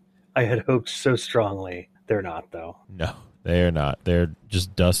hoped so strongly. They're not, though. No, they're not. They're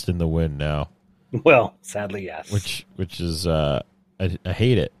just dust in the wind now. Well, sadly, yes. Which is I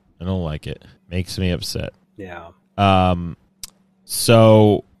hate it. I don't like it. Makes me upset. Yeah.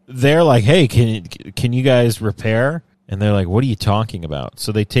 So they're like, "Hey, can you guys repair?" And they're like, "What are you talking about?"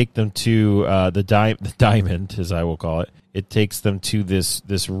 So they take them to the diamond, as I will call it. It takes them to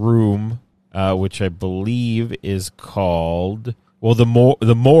this room, which I believe is called. Well, the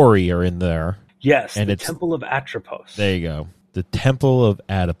Mori are in there. Yes, and it's Temple of Atropos. There you go. The Temple of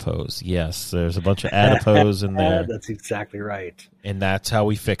Adipose. Yes, there's a bunch of adipose in there. That's exactly right. And that's how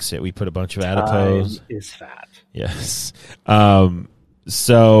we fix it. We put a bunch of adipose. Time is fat. Yes.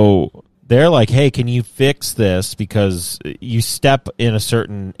 So they're like, hey, can you fix this? Because you step in a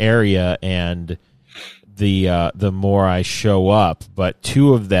certain area and the more I show up, but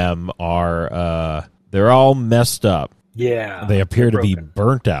two of them are they're all messed up. Yeah. They appear to be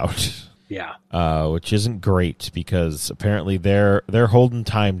burnt out. Yeah. Which isn't great because apparently they're holding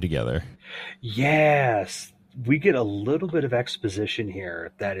time together. Yes. We get a little bit of exposition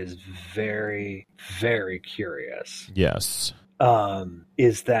here that is very, very curious. Yes.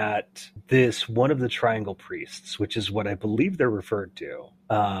 Is that this one of the Triangle Priests, which is what I believe they're referred to.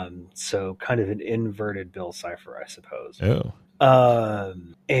 So kind of an inverted Bill Cipher, I suppose. Oh.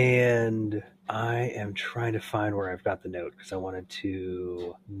 And I am trying to find where I've got the note because I wanted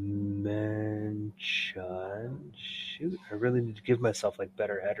to mention. Shoot, I really need to give myself like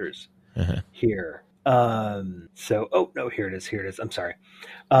better headers here. Here it is. I'm sorry.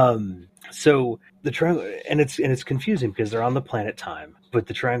 So the triangle, and it's confusing because they're on the planet Time, but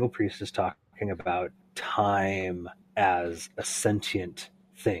the Triangle Priest is talking about time as a sentient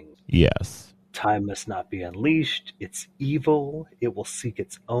thing. Yes. Time must not be unleashed. It's evil. It will seek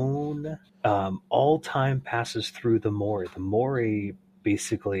its own. All time passes through the Mori. The Mori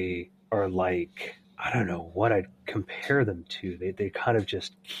basically are like, I don't know what I'd compare them to. They kind of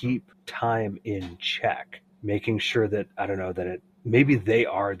just keep time in check, making sure that, I don't know, that maybe they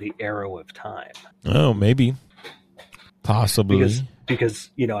are the arrow of time. Oh, maybe. Possibly. Because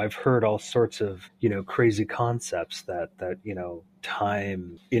you know, I've heard all sorts of, you know, crazy concepts that you know,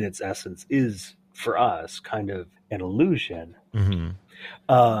 time in its essence is for us kind of an illusion.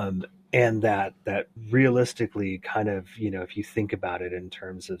 And that realistically kind of, you know, if you think about it in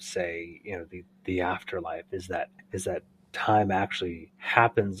terms of, say, you know, the afterlife, is that time actually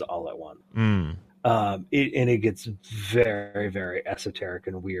happens all at once. It gets very, very esoteric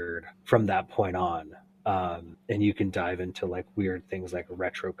and weird from that point on. And you can dive into like weird things like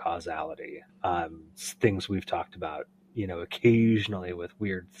retrocausality, things we've talked about, you know, occasionally with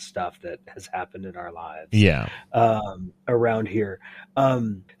weird stuff that has happened in our lives. Yeah. Around here.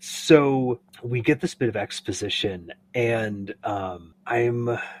 So we get this bit of exposition, and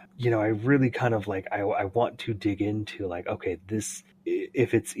you know, I really kind of like, I want to dig into like, okay, this,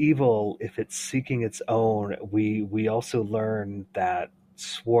 if it's evil, if it's seeking its own, we also learn that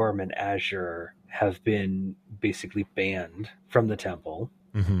Swarm and Azure have been basically banned from the temple.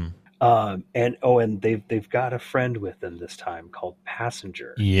 And they've got a friend with them this time called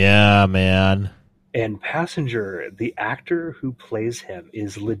Passenger. Yeah, man. And Passenger, the actor who plays him,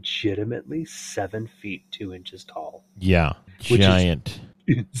 is legitimately 7 feet 2 inches tall. Yeah, giant.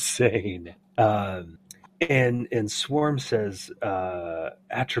 Insane. And Swarm says,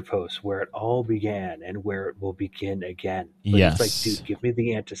 Atropos, where it all began and where it will begin again. But yes. It's like, dude, give me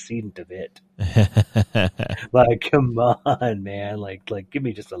the antecedent of it. Like, come on, man. Like, give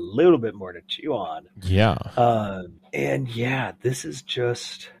me just a little bit more to chew on. Yeah. And yeah, this is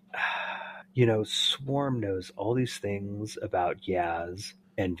just, Swarm knows all these things about Yaz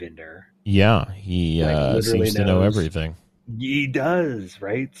and Vinder. Yeah, he seems to know everything. He does,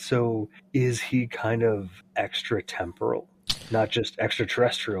 right? So is he kind of extra temporal? Not just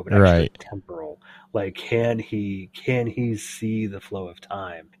extraterrestrial, but extra temporal. Like, can he see the flow of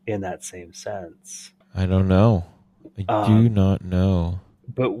time in that same sense? I don't know. I do not know.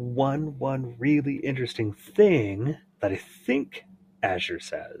 But one really interesting thing that I think Azure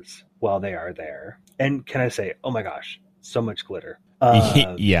says while they are there, and can I say, oh my gosh, so much glitter.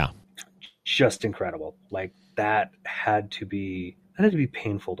 Yeah. Just incredible. Like, that had to be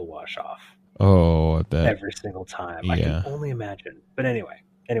painful to wash off. Oh, I bet. Every single time. Yeah. I can only imagine. But anyway,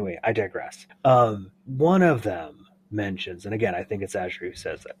 I digress. One of them mentions, and again, I think it's Azure who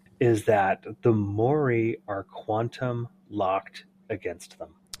says it, is that the Mori are quantum locked against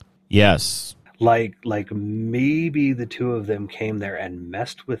them. Yes. Like maybe the two of them came there and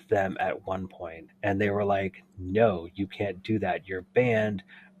messed with them at one point, and they were like, no, you can't do that. You're banned.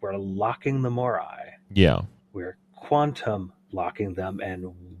 We're locking the Mori. Yeah. We're quantum locking them.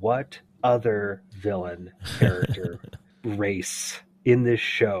 And what other villain character race in this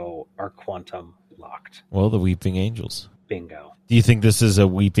show are quantum locked? Well, the Weeping Angels. Bingo. Do you think this is a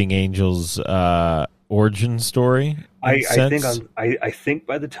Weeping Angels origin story? I think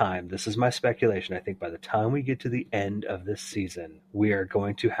by the time, this is my speculation, I think by the time we get to the end of this season, we are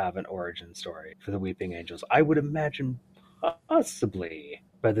going to have an origin story for the Weeping Angels. I would imagine possibly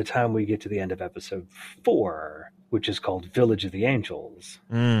by the time we get to the end of episode 4, which is called Village of the Angels,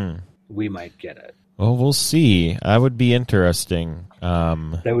 we might get it. Well, we'll see. That would be interesting.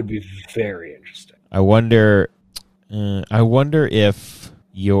 That would be very interesting. I wonder if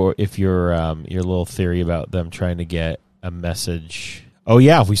your little theory about them trying to get a message. Oh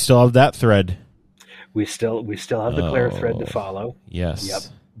yeah, we still have that thread. We still have the Claire thread to follow. Yes. Yep.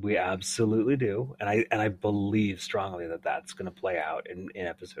 We absolutely do, and I believe strongly that that's going to play out in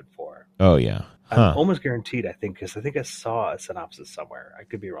episode 4. Oh yeah, I'm almost guaranteed. I think because I think I saw a synopsis somewhere. I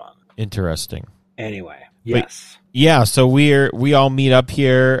could be wrong. Interesting. Anyway, yes, but, yeah. So we all meet up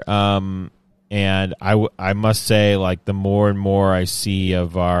here, and I must say, like, the more and more I see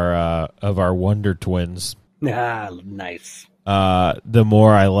of our Wonder Twins, nice. The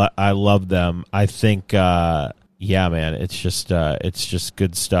more I love them. I think. Yeah, man, it's just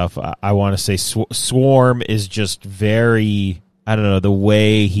good stuff. I want to say Swarm is just very, I don't know, the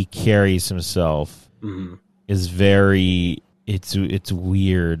way he carries himself is very, it's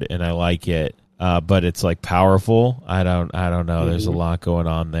weird, and I like it. But it's like powerful. I don't know. There's a lot going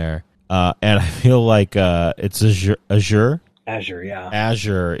on there. And I feel like it's Azure. Azure, yeah.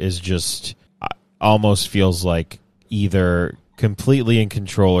 Azure is just almost feels like either completely in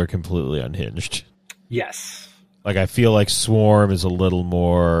control or completely unhinged. Yes. Like, I feel like Swarm is a little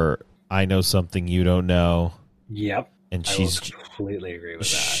more, I know something you don't know. Yep. And she's completely agree with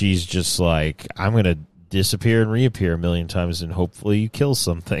that. She's just like, I'm going to disappear and reappear a million times and hopefully you kill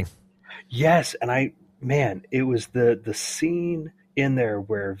something. Yes. And it was the scene in there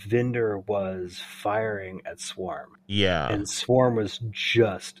where Vinder was firing at Swarm. Yeah. And Swarm was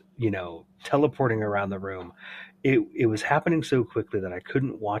just, teleporting around the room. It was happening so quickly that I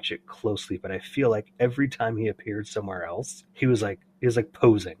couldn't watch it closely, but I feel like every time he appeared somewhere else, he was like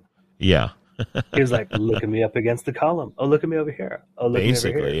posing. Yeah. He was like, look at me up against the column. Oh, look at me over here. Oh, look basically,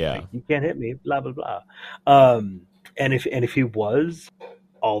 at me over here. Yeah. Like, you can't hit me, blah, blah, blah. And if he was,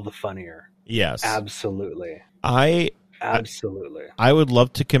 all the funnier. Yes. Absolutely. Absolutely. I would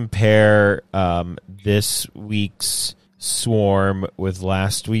love to compare this week's Swarm with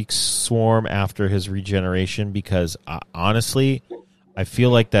last week's Swarm after his regeneration, because honestly, I feel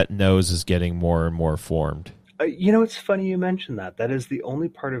like that nose is getting more and more formed. It's funny you mentioned that. That is the only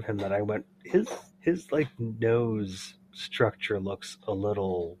part of him that I went, his like nose structure looks a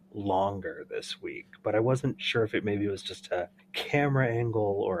little longer this week, but I wasn't sure if maybe it was just a camera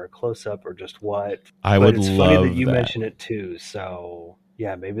angle or a close up or just what. It's funny that you mentioned it too. So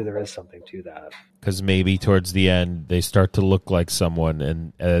yeah, maybe there is something to that. Because maybe towards the end they start to look like someone,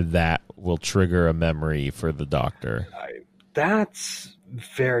 and that will trigger a memory for the Doctor. That's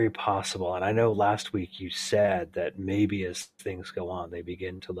Very possible. And I know last week you said that maybe as things go on, they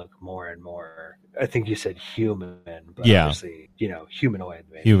begin to look more and more, I think you said human, but obviously, humanoid.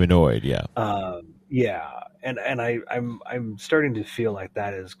 Maybe. Humanoid, yeah. Yeah. And I'm starting to feel like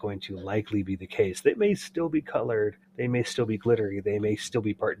that is going to likely be the case. They may still be colored. They may still be glittery. They may still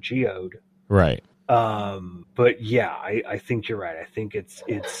be part geode. Right. But yeah, I think you're right. I think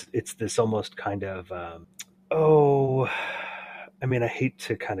it's this almost kind of, I mean, I hate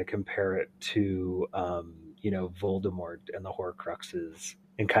to kind of compare it to, Voldemort and the Horcruxes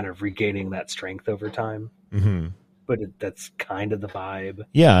and kind of regaining that strength over time. Mm-hmm. But that's kind of the vibe.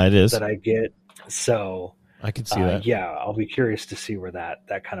 Yeah, it is. That I get. So I can see that. Yeah, I'll be curious to see where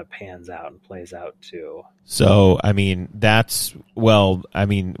that kind of pans out and plays out too. So, I mean,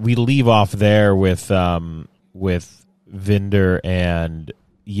 we leave off there with Vinder and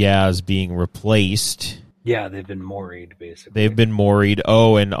Yaz being replaced. Yeah, they've been moried, basically. They've been moried.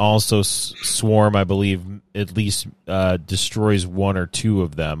 Oh, and also Swarm, I believe, at least destroys one or two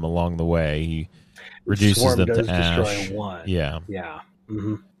of them along the way. He reduces Swarm them does to ash. Destroy one. Yeah. Yeah.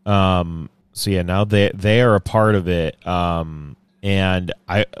 Mm-hmm. So yeah, now they are a part of it. And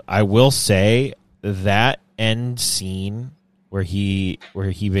I will say that end scene where he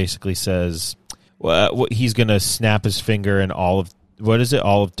basically says, well, he's gonna snap his finger and all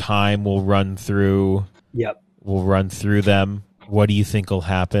of time will run through. Yep. Will run through them. What do you think will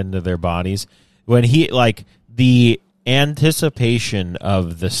happen to their bodies? When the anticipation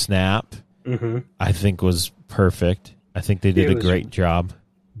of the snap, I think was perfect. I think they did a great job.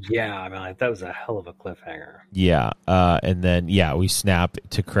 Yeah, I mean, that was a hell of a cliffhanger. Yeah, and then we snap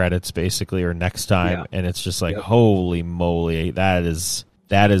to credits basically, or next time, and it's just like, holy moly, that is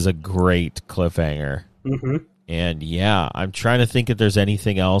a great cliffhanger. Mm-hmm. And I'm trying to think if there's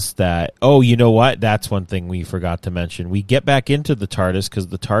anything else that. Oh, you know what? That's one thing we forgot to mention. We get back into the TARDIS because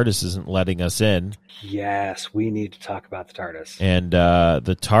the TARDIS isn't letting us in. Yes, we need to talk about the TARDIS. And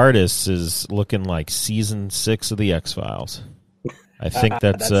the TARDIS is looking like season 6 of the X-Files. I think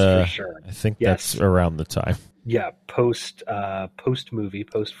that's for sure. I think that's around the time. Yeah, post first movie.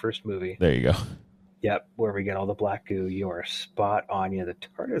 There you go. Yep, where we get all the black goo. You are spot on. Yeah, the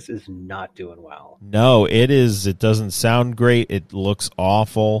TARDIS is not doing well. No, it is. It doesn't sound great. It looks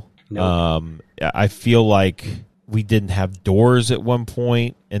awful. Nope. I feel like we didn't have doors at one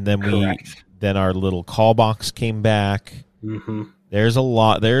point, and then then our little call box came back. Mm-hmm. There's a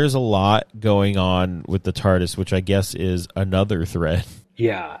lot going on with the TARDIS, which I guess is another thread.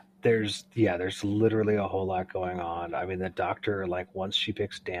 Yeah, there's literally a whole lot going on. I mean, the Doctor, once she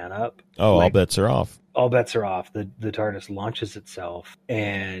picks Dan up, all bets are off. All bets are off. The TARDIS launches itself,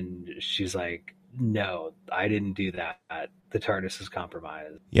 and she's like, "No, I didn't do that. The TARDIS is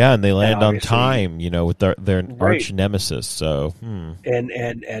compromised." Yeah, and they land on time, with their arch nemesis. So,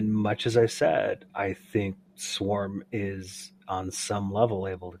 and much as I said, I think Swarm is on some level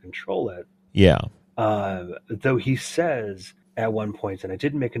able to control it. Yeah. Though he says at one point, and I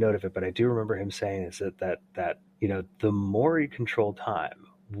didn't make a note of it, but I do remember him saying is that the Mori control time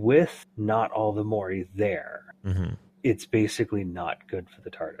with not all the Mori there, it's basically not good for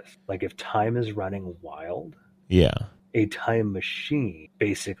the TARDIS. Like if time is running wild, a time machine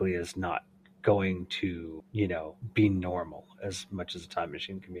basically is not going to, be normal as much as a time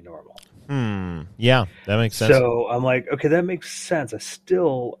machine can be normal. Yeah, that makes sense. So I'm like, okay, that makes sense. I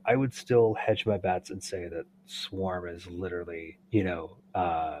would still hedge my bets and say that Swarm is literally,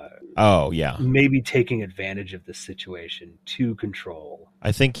 maybe taking advantage of the situation to control.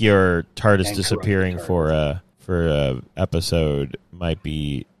 I think your TARDIS disappearing for a episode might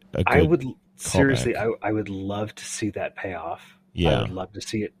be a good seriously, I would love to see that pay off. Yeah. I would love to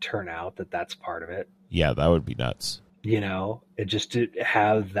see it turn out that's part of it. Yeah, that would be nuts. It just to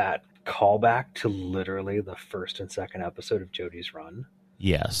have that callback to literally the first and second episode of Jodie's run.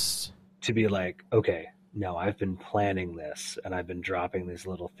 Yes. To be like, okay, no, I've been planning this and I've been dropping these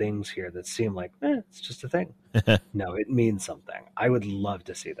little things here that seem like, it's just a thing. No, it means something. I would love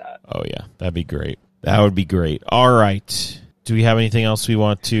to see that. Oh, yeah. That'd be great. That would be great. All right. Do we have anything else we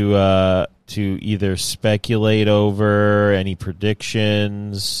want to either speculate over? Any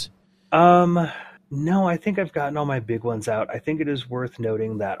predictions? No, I think I've gotten all my big ones out. I think it is worth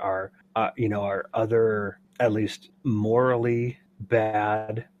noting that our other, at least morally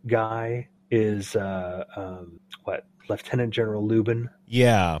bad guy is Lieutenant General Lubin.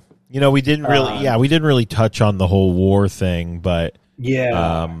 Yeah, we didn't really touch on the whole war thing, but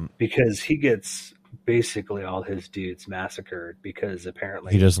because he gets basically all his dudes massacred because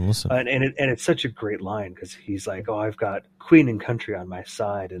apparently he doesn't listen. And it's such a great line because he's like, "Oh, I've got Queen and Country on my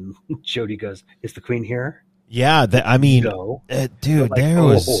side," and Jodie goes, "Is the Queen here?" Yeah, I mean, dude, there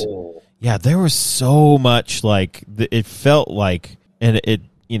was there was so much like it felt like, and it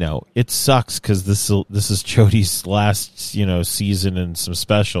it sucks because this is Jodie's last season and some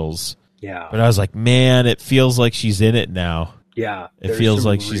specials. Yeah, but I was like, man, it feels like she's in it now. Yeah, it feels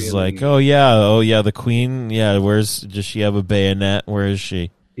like she's like, oh yeah, the queen. Yeah, does she have a bayonet? Where is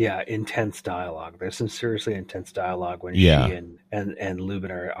she? Yeah, intense dialogue. There's some seriously intense dialogue when she and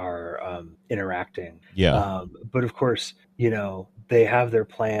Lubin are interacting. Yeah, but of course, they have their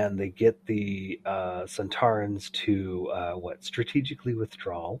plan. They get the Sontarans to strategically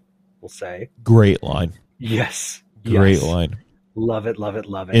withdraw. We'll say. Great line. Yes, great line. Love it, love it,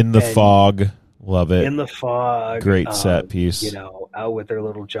 love it. In the fog. Love it. In the fog. Great set piece. Out with their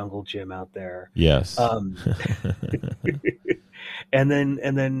little jungle gym out there. Yes. And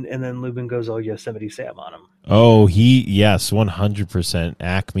then Lubin goes all Yosemite Sam on him. Oh, 100%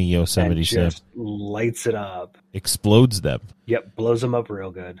 Acme Yosemite Sam. Just lights it up. Explodes them. Yep, blows them up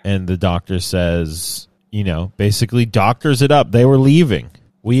real good. And the doctor says, basically doctors it up. They were leaving.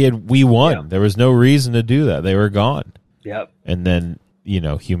 We won. Yeah. There was no reason to do that. They were gone. Yep. And then,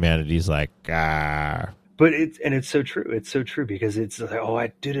 humanity's like, ah. But it's so true. It's so true because it's like, oh,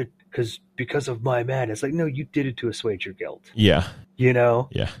 I did it because of my man. It's like, no, you did it to assuage your guilt. Yeah.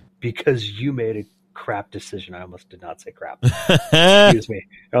 Yeah. Because you made a crap decision. I almost did not say crap. Excuse me.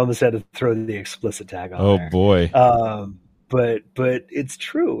 I almost had to throw the explicit tag on there. Oh boy. But it's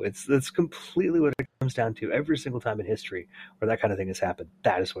true. That's completely what it comes down to. Every single time in history where that kind of thing has happened,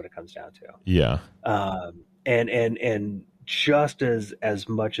 that is what it comes down to. Yeah. And just as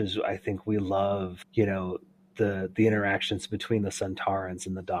much as I think we love, the interactions between the Sontarans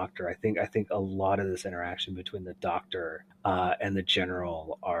and the Doctor, I think a lot of this interaction between the Doctor and the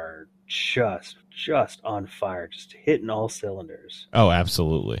General are just on fire, just hitting all cylinders. Oh,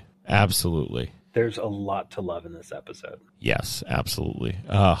 absolutely. Absolutely. There's a lot to love in this episode. Yes, absolutely.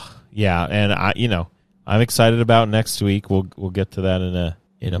 Yeah, and I'm excited about next week. We'll get to that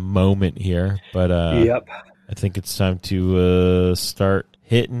in a moment here, but yep. I think it's time to start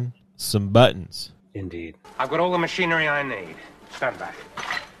hitting some buttons. Indeed. I've got all the machinery I need. Stand back.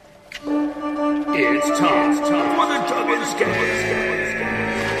 It's time for the Duggins Game.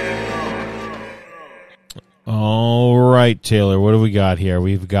 All right, Taylor, what do we got here?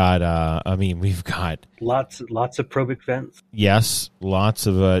 We've got, we've got lots of Probic vents. Yes, lots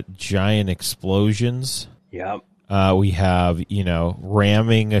of giant explosions. Yep. We have,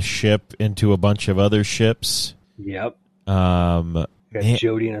 ramming a ship into a bunch of other ships. Yep. Got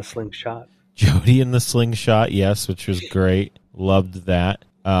Jodie in a slingshot. Jodie in the slingshot, yes, which was great. Loved that.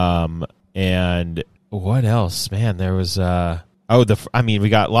 And what else? Man, there was we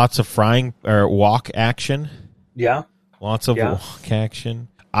got lots of walk action. Yeah. Lots of walk action.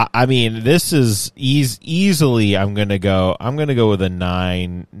 This is easily I'm gonna go with a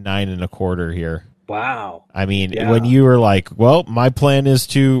 9.25 here. Wow. When you were like, well, my plan is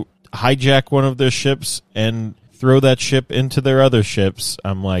to hijack one of their ships and throw that ship into their other ships,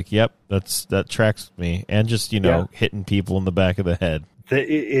 I'm like, yep, that tracks me. And just, hitting people in the back of the head.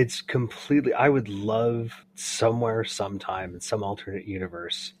 It's completely, I would love somewhere, sometime, in some alternate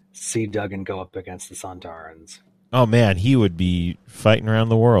universe, see Duggan go up against the Sontarans. Oh man, he would be fighting around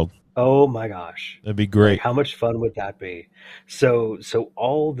the world. Oh my gosh. That'd be great. How much fun would that be? So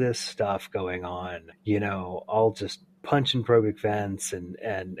all this stuff going on, all just punching Probic vents and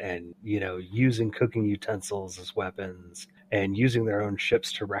using cooking utensils as weapons and using their own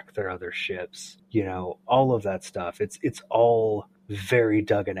ships to wreck their other ships, all of that stuff. It's all very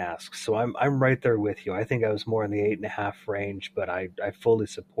Duggan-esque. So I'm right there with you. I think I was more in the 8.5 range, but I fully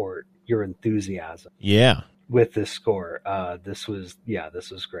support your enthusiasm. Yeah. With this score. This was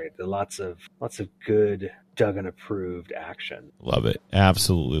great. Lots of good Duggan approved action. Love it.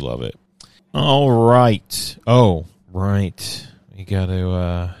 Absolutely love it. All right. Oh, right. We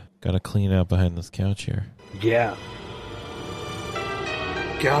gotta clean up behind this couch here. Yeah.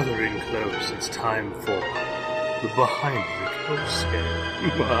 Gathering close, it's time for the Behind the Coast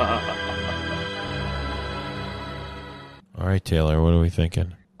Game. All right, Taylor, what are we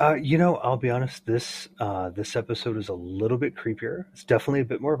thinking? I'll be honest. This episode is a little bit creepier. It's definitely a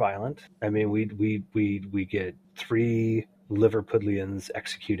bit more violent. We get 3 Liverpudlians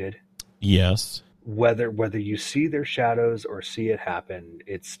executed. Yes. Whether you see their shadows or see it happen,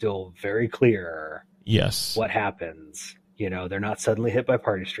 it's still very clear. Yes. What happens? They're not suddenly hit by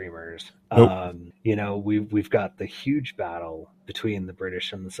party streamers. Nope. We've got the huge battle between the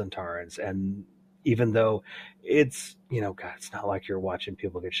British and the Sontarans, and even though it's, God, it's not like you're watching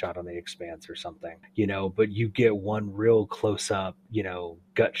people get shot on The Expanse or something, but you get one real close up,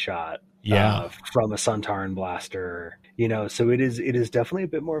 gut shot from a Suntaran blaster, so it is definitely a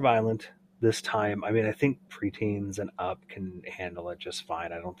bit more violent this time. I mean, I think preteens and up can handle it just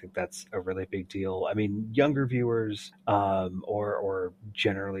fine. I don't think that's a really big deal. I mean, younger viewers, or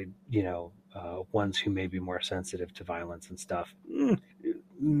generally, ones who may be more sensitive to violence and stuff,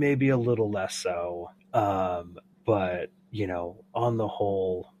 maybe a little less so. But, on the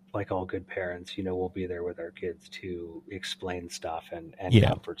whole, like all good parents, we'll be there with our kids to explain stuff and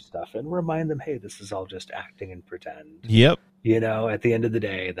comfort stuff and remind them, hey, this is all just acting and pretend. Yep. At the end of the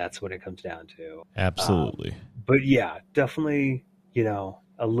day, that's what it comes down to. Absolutely. But yeah, definitely, a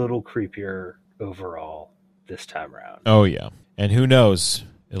little creepier overall this time around. Oh, yeah. And who knows?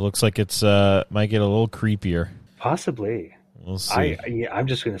 It looks like it's might get a little creepier. Possibly. We'll see. I'm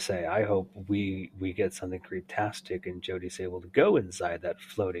just going to say, I hope we get something creeptastic and Jodie's able to go inside that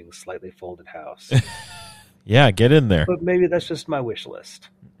floating, slightly folded house. Yeah, get in there. But maybe that's just my wish list.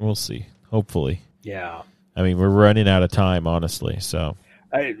 We'll see. Hopefully. Yeah. I mean, we're running out of time, honestly, so.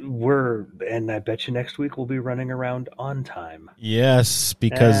 And I bet you next week we'll be running around on time. Yes,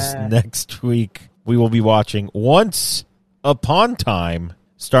 because next week we will be watching Once Upon Time,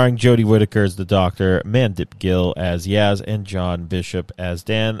 starring Jodie Whittaker as the Doctor, Mandip Gill as Yaz, and John Bishop as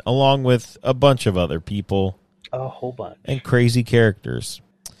Dan, along with a bunch of other people. A whole bunch. And crazy characters.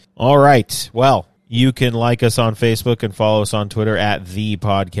 All right, well, you can like us on Facebook and follow us on Twitter at The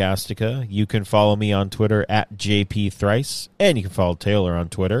Podcastica. You can follow me on Twitter at JP Thrice, and you can follow Taylor on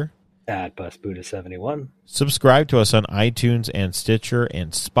Twitter at BusBuddha71. Subscribe to us on iTunes and Stitcher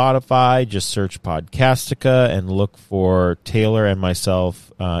and Spotify. Just search Podcastica and look for Taylor and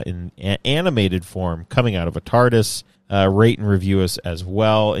myself in animated form coming out of a TARDIS. Rate and review us as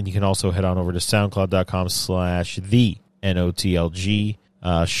well. And you can also head on over to soundcloud.com/TheNOTLG.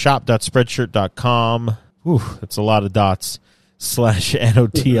 Shop.spreadshirt.com. Whew, that's a lot of dots.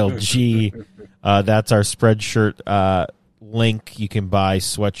 /NOTLG. That's our Spreadshirt link. You can buy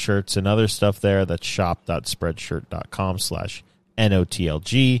sweatshirts and other stuff there. That's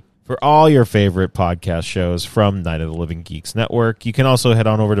shop.spreadshirt.com/NOTLG for all your favorite podcast shows from Night of the Living Geeks Network. You can also head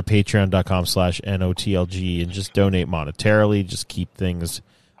on over to patreon.com/NOTLG and just donate monetarily. Just keep things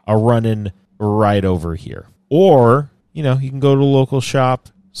running right over here. Or, you can go to a local shop,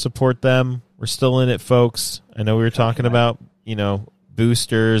 support them. We're still in it, folks. I know we were talking about,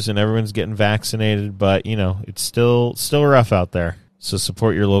 boosters and everyone's getting vaccinated, but it's still rough out there. So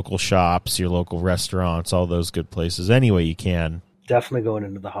support your local shops, your local restaurants, all those good places any way you can. Definitely going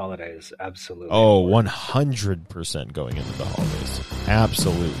into the holidays. Absolutely. Oh, 100% going into the holidays.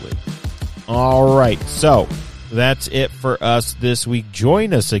 Absolutely. All right. So that's it for us this week.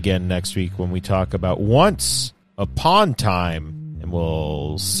 Join us again next week when we talk about Once Upon Time, and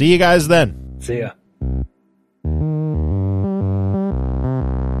we'll see you guys then. See ya.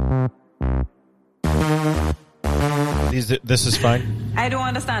 This is fine. I don't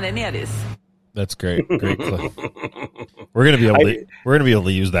understand any of this. That's great. Great clip. We're gonna be able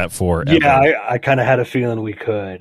to use that forever. Yeah, I kind of had a feeling we could.